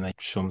they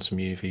shone some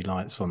UV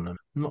lights on them.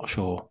 I'm not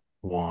sure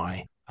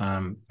why.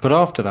 But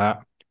after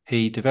that,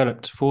 he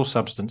developed 4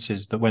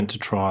 substances that went to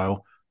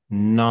trial,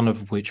 none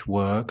of which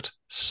worked.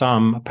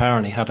 Some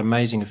apparently had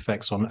amazing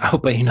effects on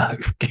albino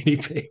guinea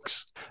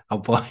pigs.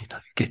 Albino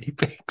guinea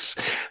pigs.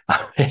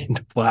 I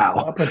mean, wow.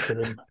 What happened to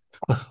them?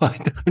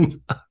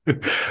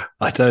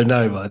 I don't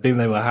know, but I think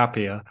they were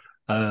happier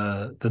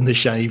than the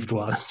shaved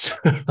ones.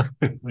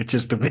 We're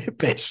just a bit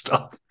pissed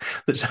off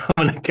that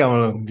someone had come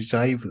along and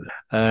shaved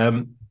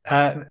them.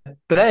 But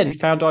then he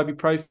found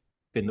ibuprofen.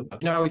 He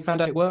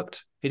found out it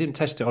worked. He didn't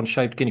test it on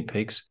shaved guinea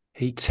pigs.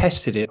 He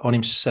tested it on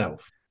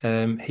himself.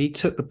 He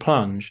took the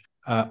plunge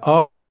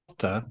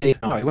after he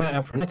went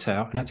out for a night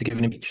out and had to give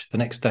an speech the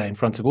next day in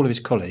front of all of his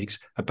colleagues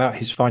about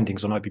his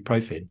findings on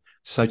ibuprofen.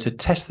 So to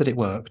test that it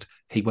worked,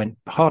 he went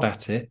hard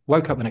at it,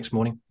 woke up the next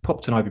morning,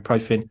 popped an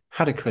ibuprofen,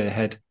 had a clear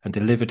head, and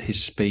delivered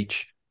his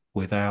speech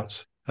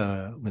without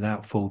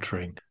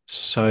faltering.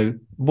 So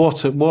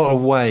what a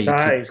way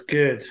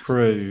to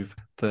prove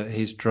that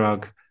his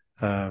drug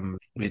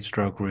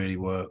really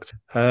worked.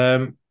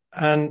 And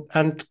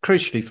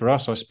crucially for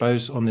us, I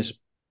suppose, on this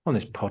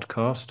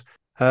podcast,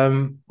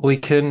 we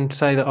can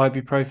say that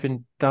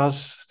ibuprofen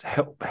does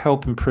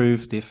help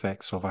improve the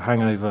effects of a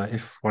hangover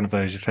if one of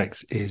those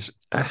effects is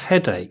a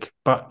headache.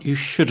 But you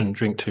shouldn't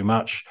drink too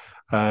much.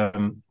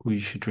 We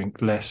should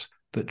drink less,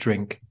 but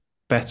drink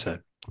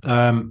better.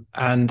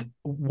 And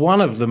one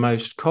of the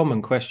most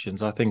common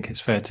questions, I think it's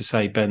fair to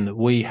say, Ben, that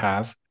we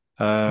have,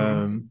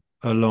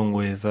 along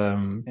with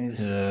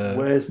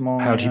where's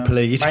my how do you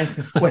plead?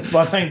 Where's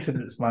my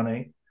maintenance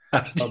money?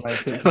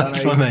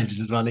 Where's my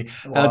maintenance money?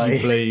 How do you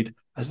plead?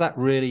 Is that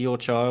really your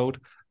child?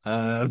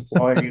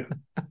 Why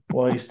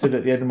are you stood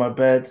at the end of my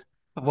bed?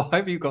 Why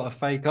have you got a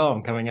fake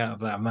arm coming out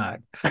of that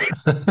Mac?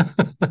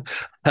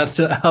 That's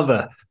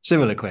another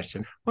similar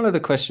question. One of the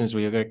questions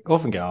we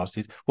often get asked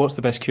is, what's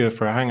the best cure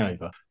for a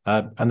hangover?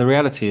 And the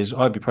reality is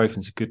ibuprofen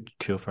is a good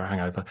cure for a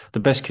hangover.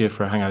 The best cure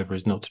for a hangover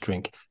is not to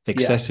drink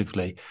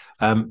excessively.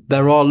 Yeah.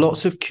 There are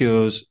lots of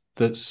cures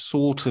that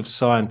sort of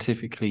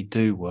scientifically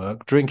do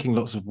work. Drinking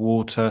lots of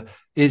water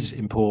is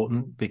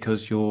important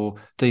because you're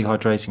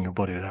dehydrating your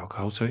body with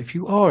alcohol. So if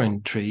you are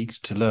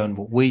intrigued to learn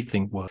what we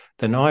think works,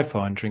 then I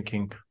find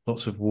drinking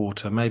lots of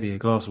water, maybe a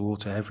glass of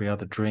water every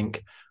other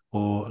drink,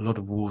 or a lot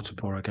of water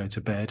before I go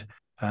to bed.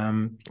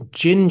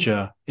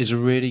 Ginger is a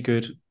really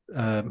good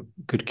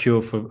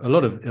cure for a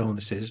lot of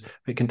illnesses.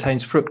 It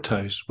contains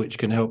fructose, which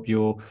can help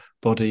your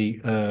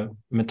body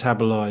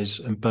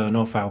metabolize and burn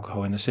off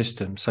alcohol in the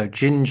system. So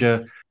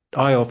ginger,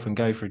 I often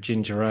go for a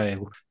ginger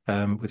ale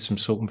with some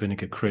salt and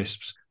vinegar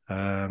crisps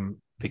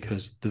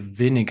because the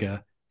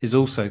vinegar is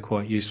also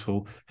quite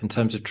useful in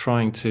terms of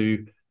trying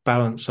to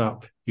balance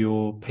up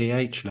your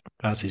pH level,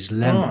 as is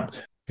lemon.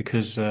 Right.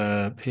 Because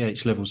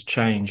pH levels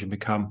change and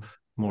become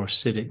more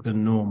acidic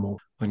than normal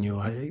when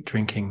you're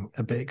drinking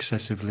a bit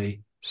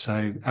excessively.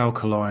 So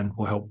alkaline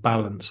will help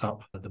balance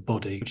up the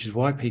body, which is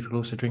why people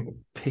also drink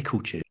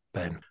pickle juice,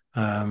 Ben.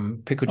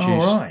 Pickle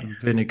juice,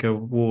 vinegar,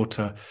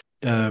 water,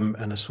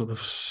 and a sort of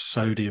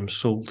sodium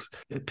salt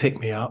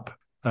pick-me-up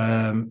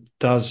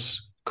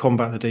does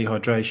combat the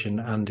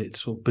dehydration, and it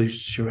sort of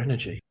boosts your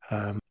energy.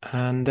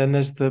 And then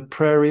there's the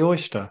prairie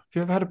oyster. Have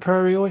you ever had a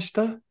prairie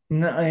oyster?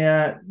 No,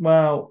 yeah.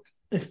 Well,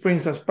 this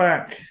brings us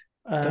back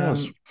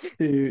to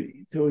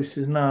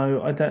oysters.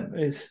 No, I don't.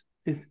 It's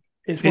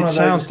one it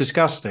sounds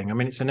disgusting. I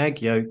mean, it's an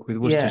egg yolk with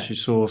Worcestershire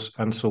sauce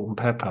and salt and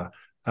pepper.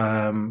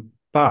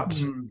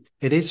 But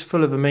it is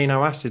full of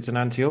amino acids and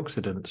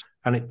antioxidants.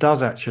 And it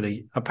does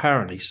actually,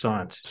 apparently,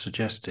 science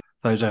suggested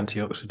those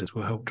antioxidants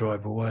will help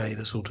drive away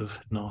the sort of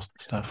nasty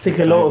stuff. I think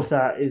a lot of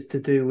that is to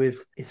do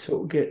with, it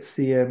sort of gets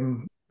the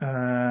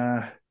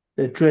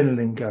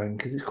adrenaline going,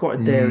 because it's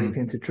quite a daring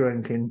thing to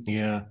drink, and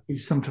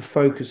it's something to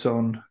focus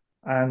on.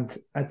 And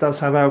it does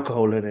have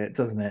alcohol in it,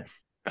 doesn't it?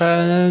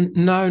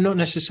 No, not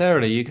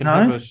necessarily. You can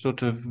have a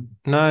sort of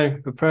a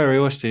prairie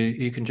oyster.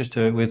 You can just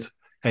do it with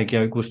egg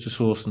yolk, Worcester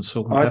sauce, and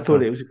salt and pepper. I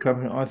thought it was a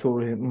company. I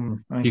thought it.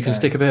 Okay. You can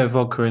stick a bit of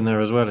vodka in there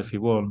as well if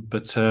you want,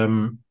 but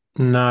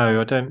no,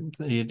 I don't.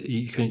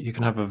 You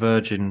can have a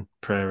virgin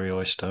prairie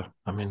oyster.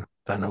 I mean,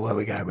 don't know where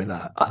we're going with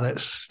that.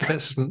 Let's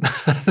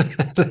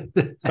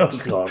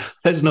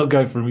not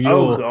go from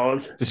your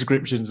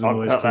descriptions of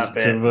oysters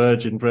to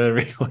virgin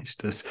prairie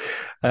oysters.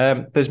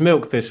 There's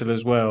milk thistle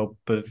as well,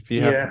 but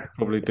you have to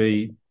probably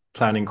be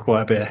planning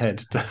quite a bit ahead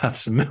to have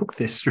some milk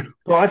thistle.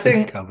 Well, I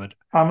think covered.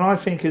 I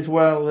think as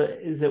well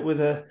is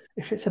that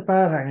if it's a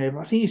bad hangover,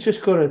 I think you've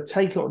just got to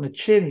take it on the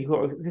chin.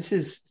 This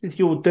is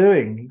your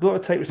doing. You've got to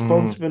take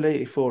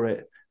responsibility for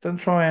it. Don't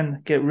try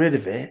and get rid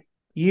of it.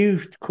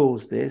 you've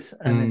caused this,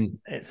 and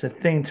it's a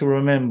thing to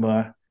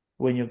remember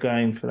when you're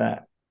going for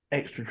that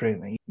extra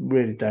drink that you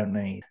really don't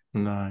need.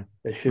 No,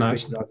 there should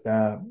be like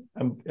a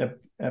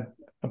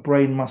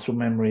brain muscle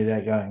memory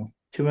there going.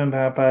 Do you remember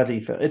how bad he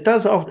felt? It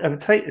does often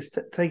it's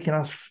taken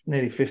us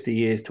nearly 50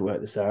 years to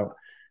work this out.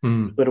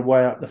 We've got to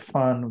weigh up the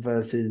fun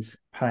versus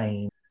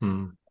pain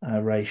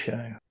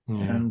ratio.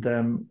 Yeah.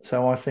 And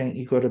so I think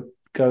you've got to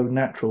go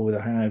natural with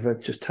a hangover.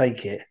 Just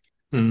take it.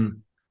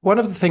 One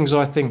of the things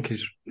I think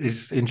is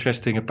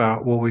interesting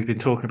about what we've been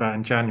talking about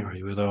in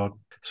January with our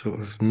sort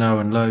of no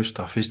and low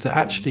stuff is that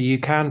actually you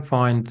can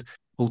find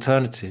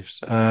alternatives.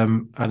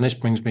 And this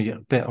brings me a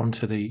bit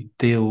onto the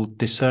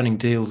discerning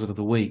deals of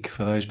the week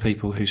for those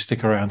people who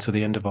stick around to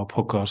the end of our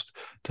podcast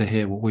to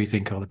hear what we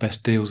think are the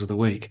best deals of the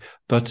week.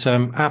 But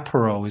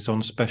Aperol is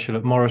on special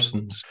at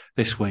Morrison's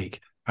this week,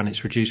 and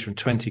it's reduced from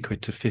 20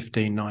 quid to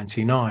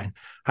 15.99.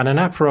 And an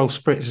Aperol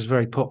Spritz is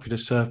very popular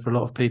served for a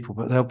lot of people,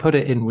 but they'll put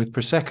it in with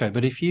Prosecco.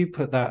 But if you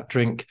put that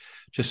drink,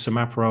 just some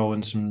Aperol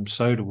and some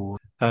soda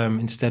water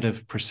instead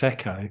of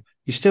Prosecco,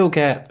 you still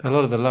get a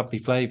lot of the lovely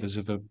flavours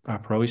of an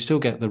Aperol. You still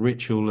get the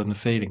ritual and the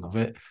feeling of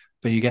it,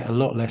 but you get a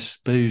lot less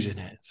booze in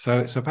it. So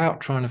it's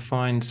about trying to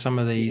find some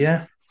of these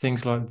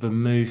things like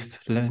vermouth,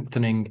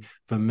 lengthening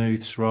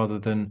vermouths rather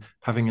than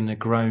having a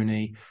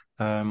Negroni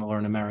or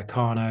an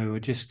Americano, or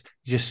just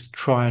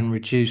try and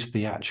reduce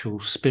the actual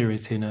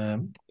spirit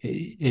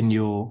in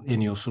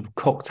your sort of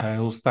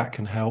cocktails. That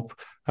can help.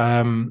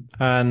 And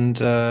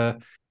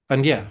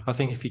yeah, I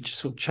think if you just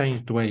sort of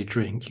change the way you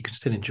drink, you can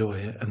still enjoy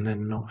it and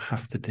then not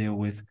have to deal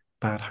with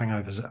bad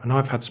hangovers. And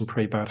I've had some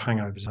pretty bad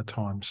hangovers at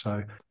times,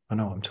 so I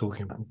know what I'm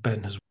talking about.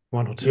 Ben has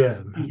one or two of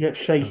them. You get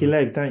shaky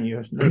leg, don't you?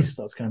 Your leg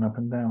starts going up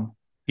and down.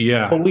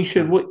 Yeah. Well, we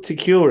should, to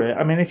cure it,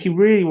 I mean, if you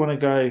really want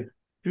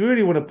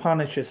to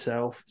punish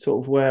yourself,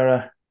 sort of wear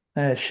a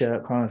hair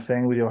shirt kind of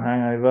thing with your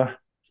hangover,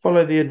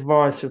 follow the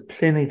advice of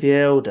Pliny the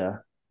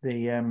Elder,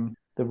 the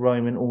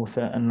Roman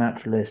author and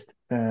naturalist,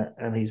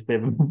 and he's a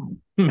bit of a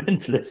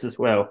mentalist as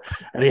well.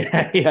 And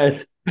he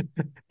had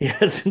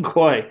some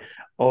quite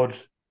odd.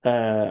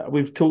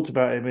 We've talked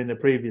about him in the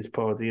previous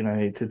pod.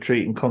 To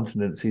treat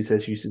incontinence, he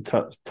says you should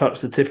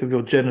touch the tip of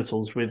your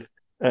genitals with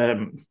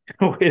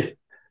the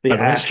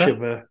ash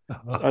of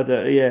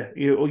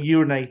or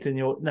urinate in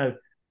your no.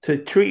 To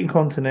treat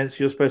incontinence,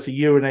 you're supposed to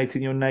urinate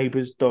in your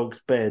neighbour's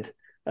dog's bed.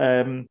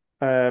 But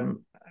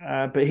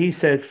he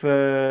said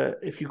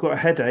if you've got a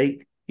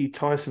headache, you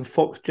tie some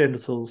fox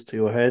genitals to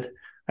your head.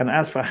 And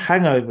as for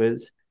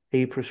hangovers,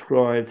 he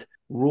prescribed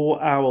raw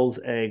owl's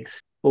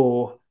eggs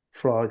or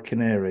fried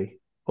canary,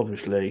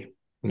 obviously.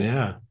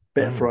 Yeah.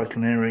 Bit of fried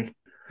canary.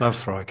 Love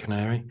fried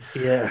canary.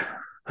 Yeah.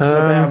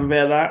 Have a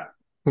bit of that.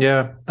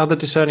 Yeah. Other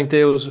discerning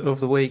deals of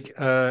the week.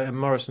 In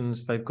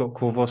Morrison's, they've got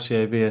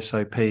Courvoisier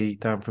VSOP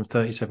down from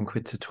 37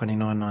 quid to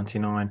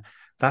 29.99.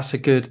 That's a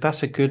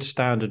good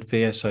standard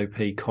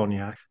VSOP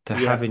cognac to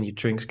have in your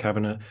drinks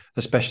cabinet,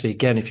 especially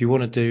again if you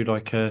want to do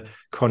like a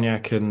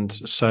cognac and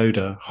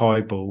soda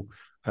highball.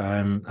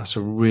 That's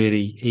a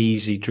really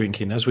easy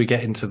drinking. As we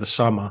get into the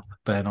summer,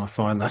 Ben, I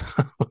find that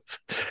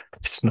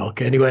it's not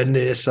anywhere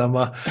near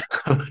summer.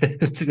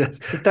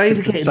 The days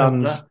are getting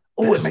longer.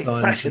 Oh, it makes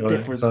such a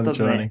difference,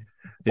 doesn't it?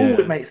 Yeah.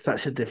 Oh, it makes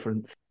such a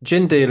difference.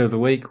 Gin deal of the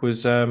week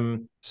was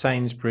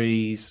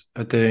Sainsbury's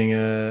are doing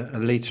a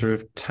litre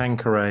of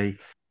Tanqueray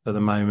at the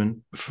moment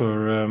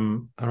for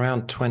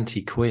around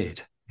 20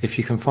 quid. If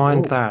you can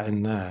find that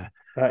in there.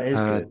 That is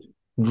good.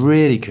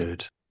 Really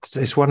good.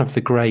 It's one of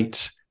the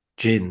great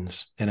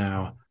gins in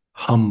our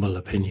humble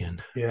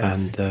opinion.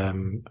 Yes.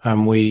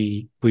 And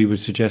we would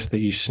suggest that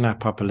you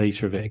snap up a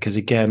litre of it because,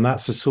 again,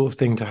 that's the sort of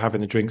thing to have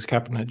in the drinks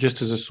cabinet,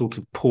 just as a sort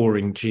of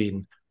pouring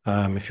gin,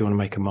 if you want to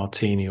make a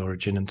martini or a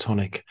gin and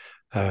tonic.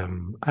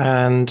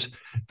 And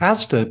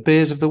Asda,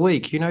 beers of the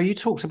week. You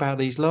talked about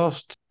these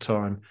last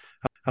time.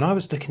 And I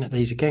was looking at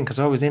these again because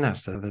I was in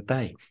Asda the other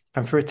day.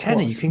 And for a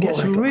tenner, you can get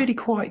some really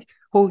quite...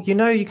 Well,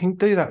 you can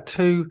do that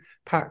 2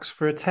 packs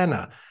for a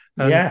tenner.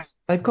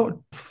 They've got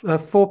a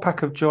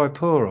 4-pack of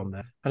Jaipur on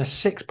there and a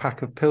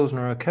 6-pack of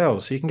Pilsner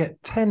Urquell. So you can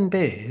get 10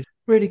 beers,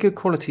 really good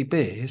quality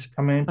beers.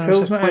 I mean,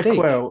 Pilsner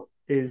Urquell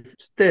is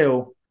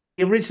still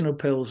the original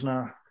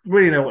Pilsner.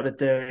 Really know what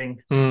they're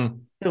doing.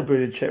 Still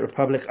brewed in Czech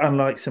Republic,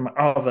 unlike some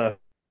other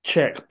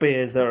Czech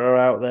beers that are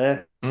out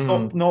there.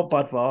 Not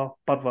Budvar.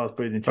 Budvar's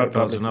brewed in Czech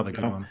Republic. Budvar's another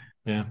good one.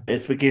 Yeah.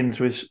 It begins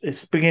with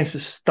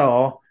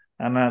Star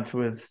and ends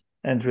with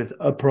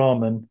a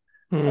Brahman.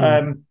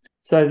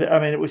 So I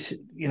mean, it was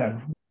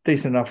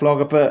decent enough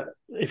lager, but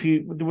if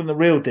you want the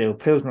real deal,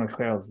 Pilsner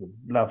Urquell's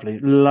lovely,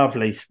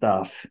 lovely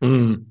stuff.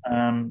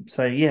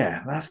 So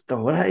yeah,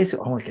 that is. I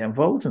want to get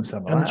involved in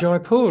some of that. And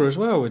Jaipur as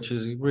well, which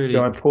is really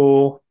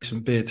Jaipur.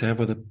 Some beer to have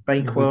with a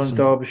Bakewell in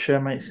Derbyshire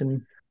makes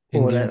some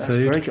Indian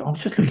food. Very good. I'm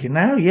just looking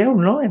now. Yeah,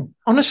 online.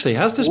 Honestly,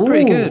 Asda's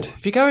pretty good.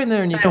 If you go in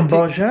there and you can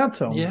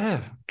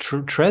Barjan,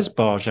 Tres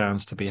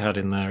Barjans to be had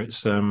in there.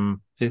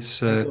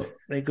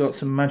 They got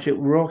some Magic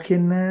Rock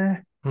in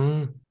there.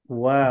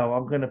 Wow,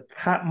 I'm going to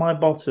pat my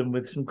bottom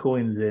with some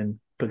coins in.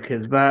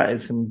 because that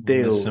is some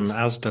deals. There's some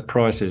Asda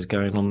prices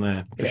going on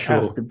there for sure.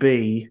 It has to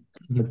be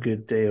a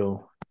good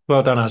deal.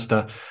 Well done,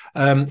 Asda.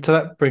 So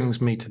that brings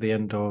me to the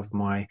end of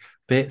my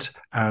bit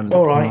and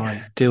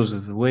my deals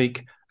of the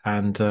week.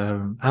 And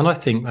I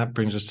think that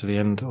brings us to the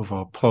end of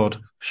our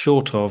pod,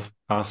 short of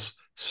us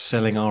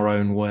selling our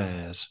own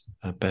wares,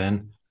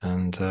 Ben,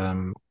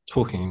 and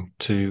talking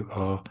to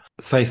our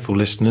faithful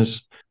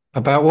listeners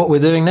about what we're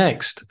doing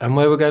next and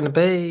where we're going to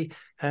be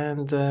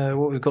and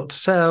what we've got to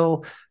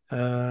sell.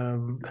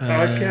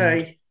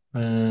 Okay.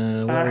 What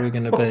are we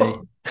going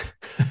to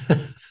be?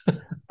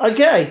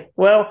 Okay.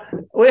 Well,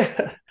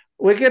 we're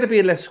going to be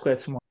in Leicester Square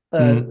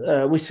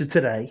tomorrow, which is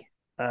today.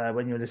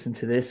 When you're listening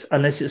to this,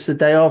 unless it's the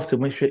day after,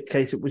 in which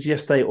case it was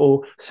yesterday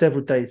or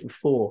several days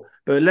before.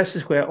 But Leicester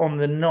Square on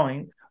the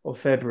 9th of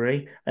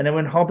February, and then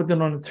we're in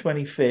Harbordon on the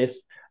 25th,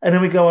 and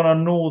then we go on our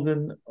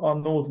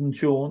northern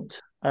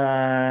jaunt,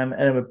 and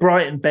then we're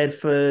Brighton,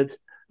 Bedford,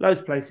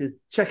 loads of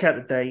places. Check out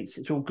the dates;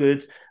 it's all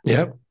good.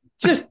 Yep.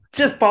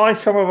 Just buy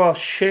some of our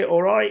shit,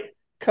 all right?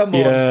 Come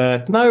on.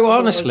 Yeah. No,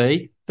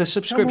 honestly, the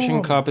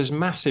subscription club is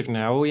massive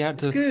now. We had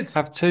to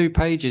have 2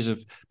 pages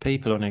of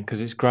people on it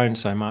because it's grown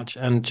so much.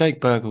 And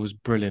Jake Burgle was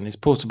brilliant. His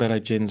Portobello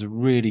gins are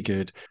really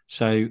good.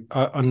 So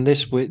on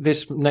this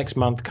next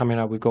month coming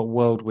up, we've got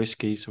World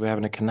Whiskey. So we're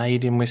having a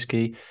Canadian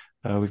whiskey.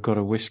 We've got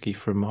a whiskey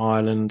from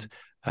Ireland.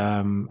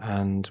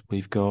 And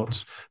we've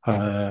got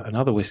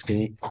another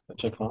whiskey,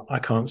 which I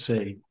can't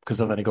see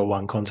because I've only got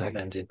one contact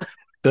lens in.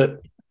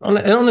 But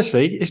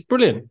honestly, it's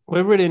brilliant.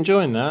 We're really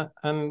enjoying that,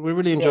 and we're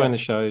really enjoying the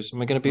shows, and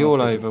we're going to be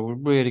all over. We're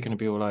really going to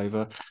be all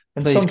over.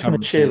 And Tom's going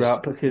to cheer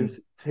up because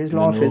his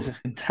life is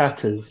in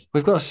tatters.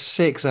 We've got a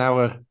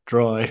 6-hour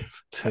drive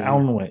to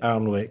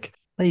Alnwick.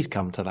 Please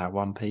come to that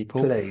one,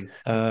 people.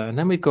 Please. And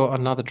then we've got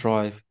another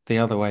drive the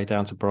other way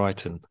down to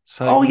Brighton.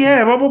 So,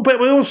 but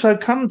we also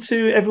come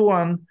to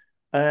everyone.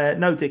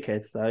 No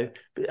dickheads though.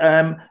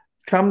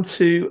 Come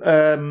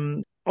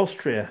to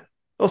Austrian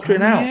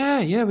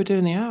Alps. Yeah, we're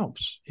doing the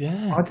Alps.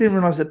 Yeah, I didn't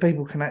realise that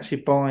people can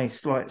actually buy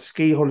like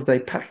ski holiday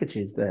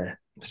packages there.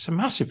 It's a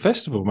massive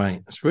festival,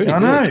 mate. It's really I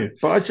good. know,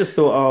 but I just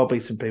thought, I'll be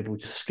some people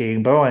just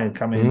skiing by and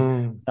come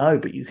in. No,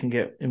 but you can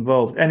get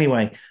involved.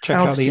 Anyway, check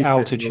out the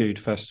Altitude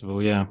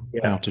Festival. Yeah,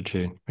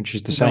 Altitude, which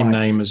is the same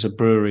name as a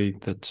brewery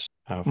that's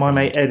my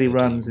mate Eddie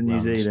runs in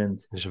New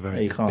Zealand. It's a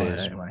very good beer.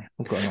 Anyway,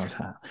 I've got a nice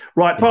hat.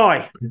 Right,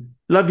 bye.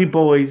 Love you,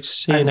 boys.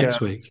 See you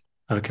next week.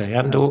 Okay,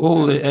 and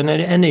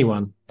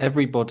anyone,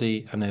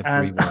 everybody and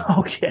everyone.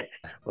 Okay,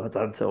 well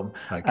done, Tom.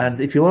 Okay.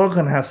 And if you are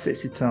going to have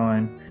sexy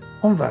time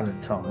on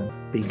Valentine,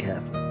 be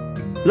careful.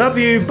 Love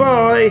you.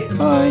 Bye.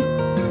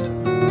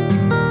 Bye.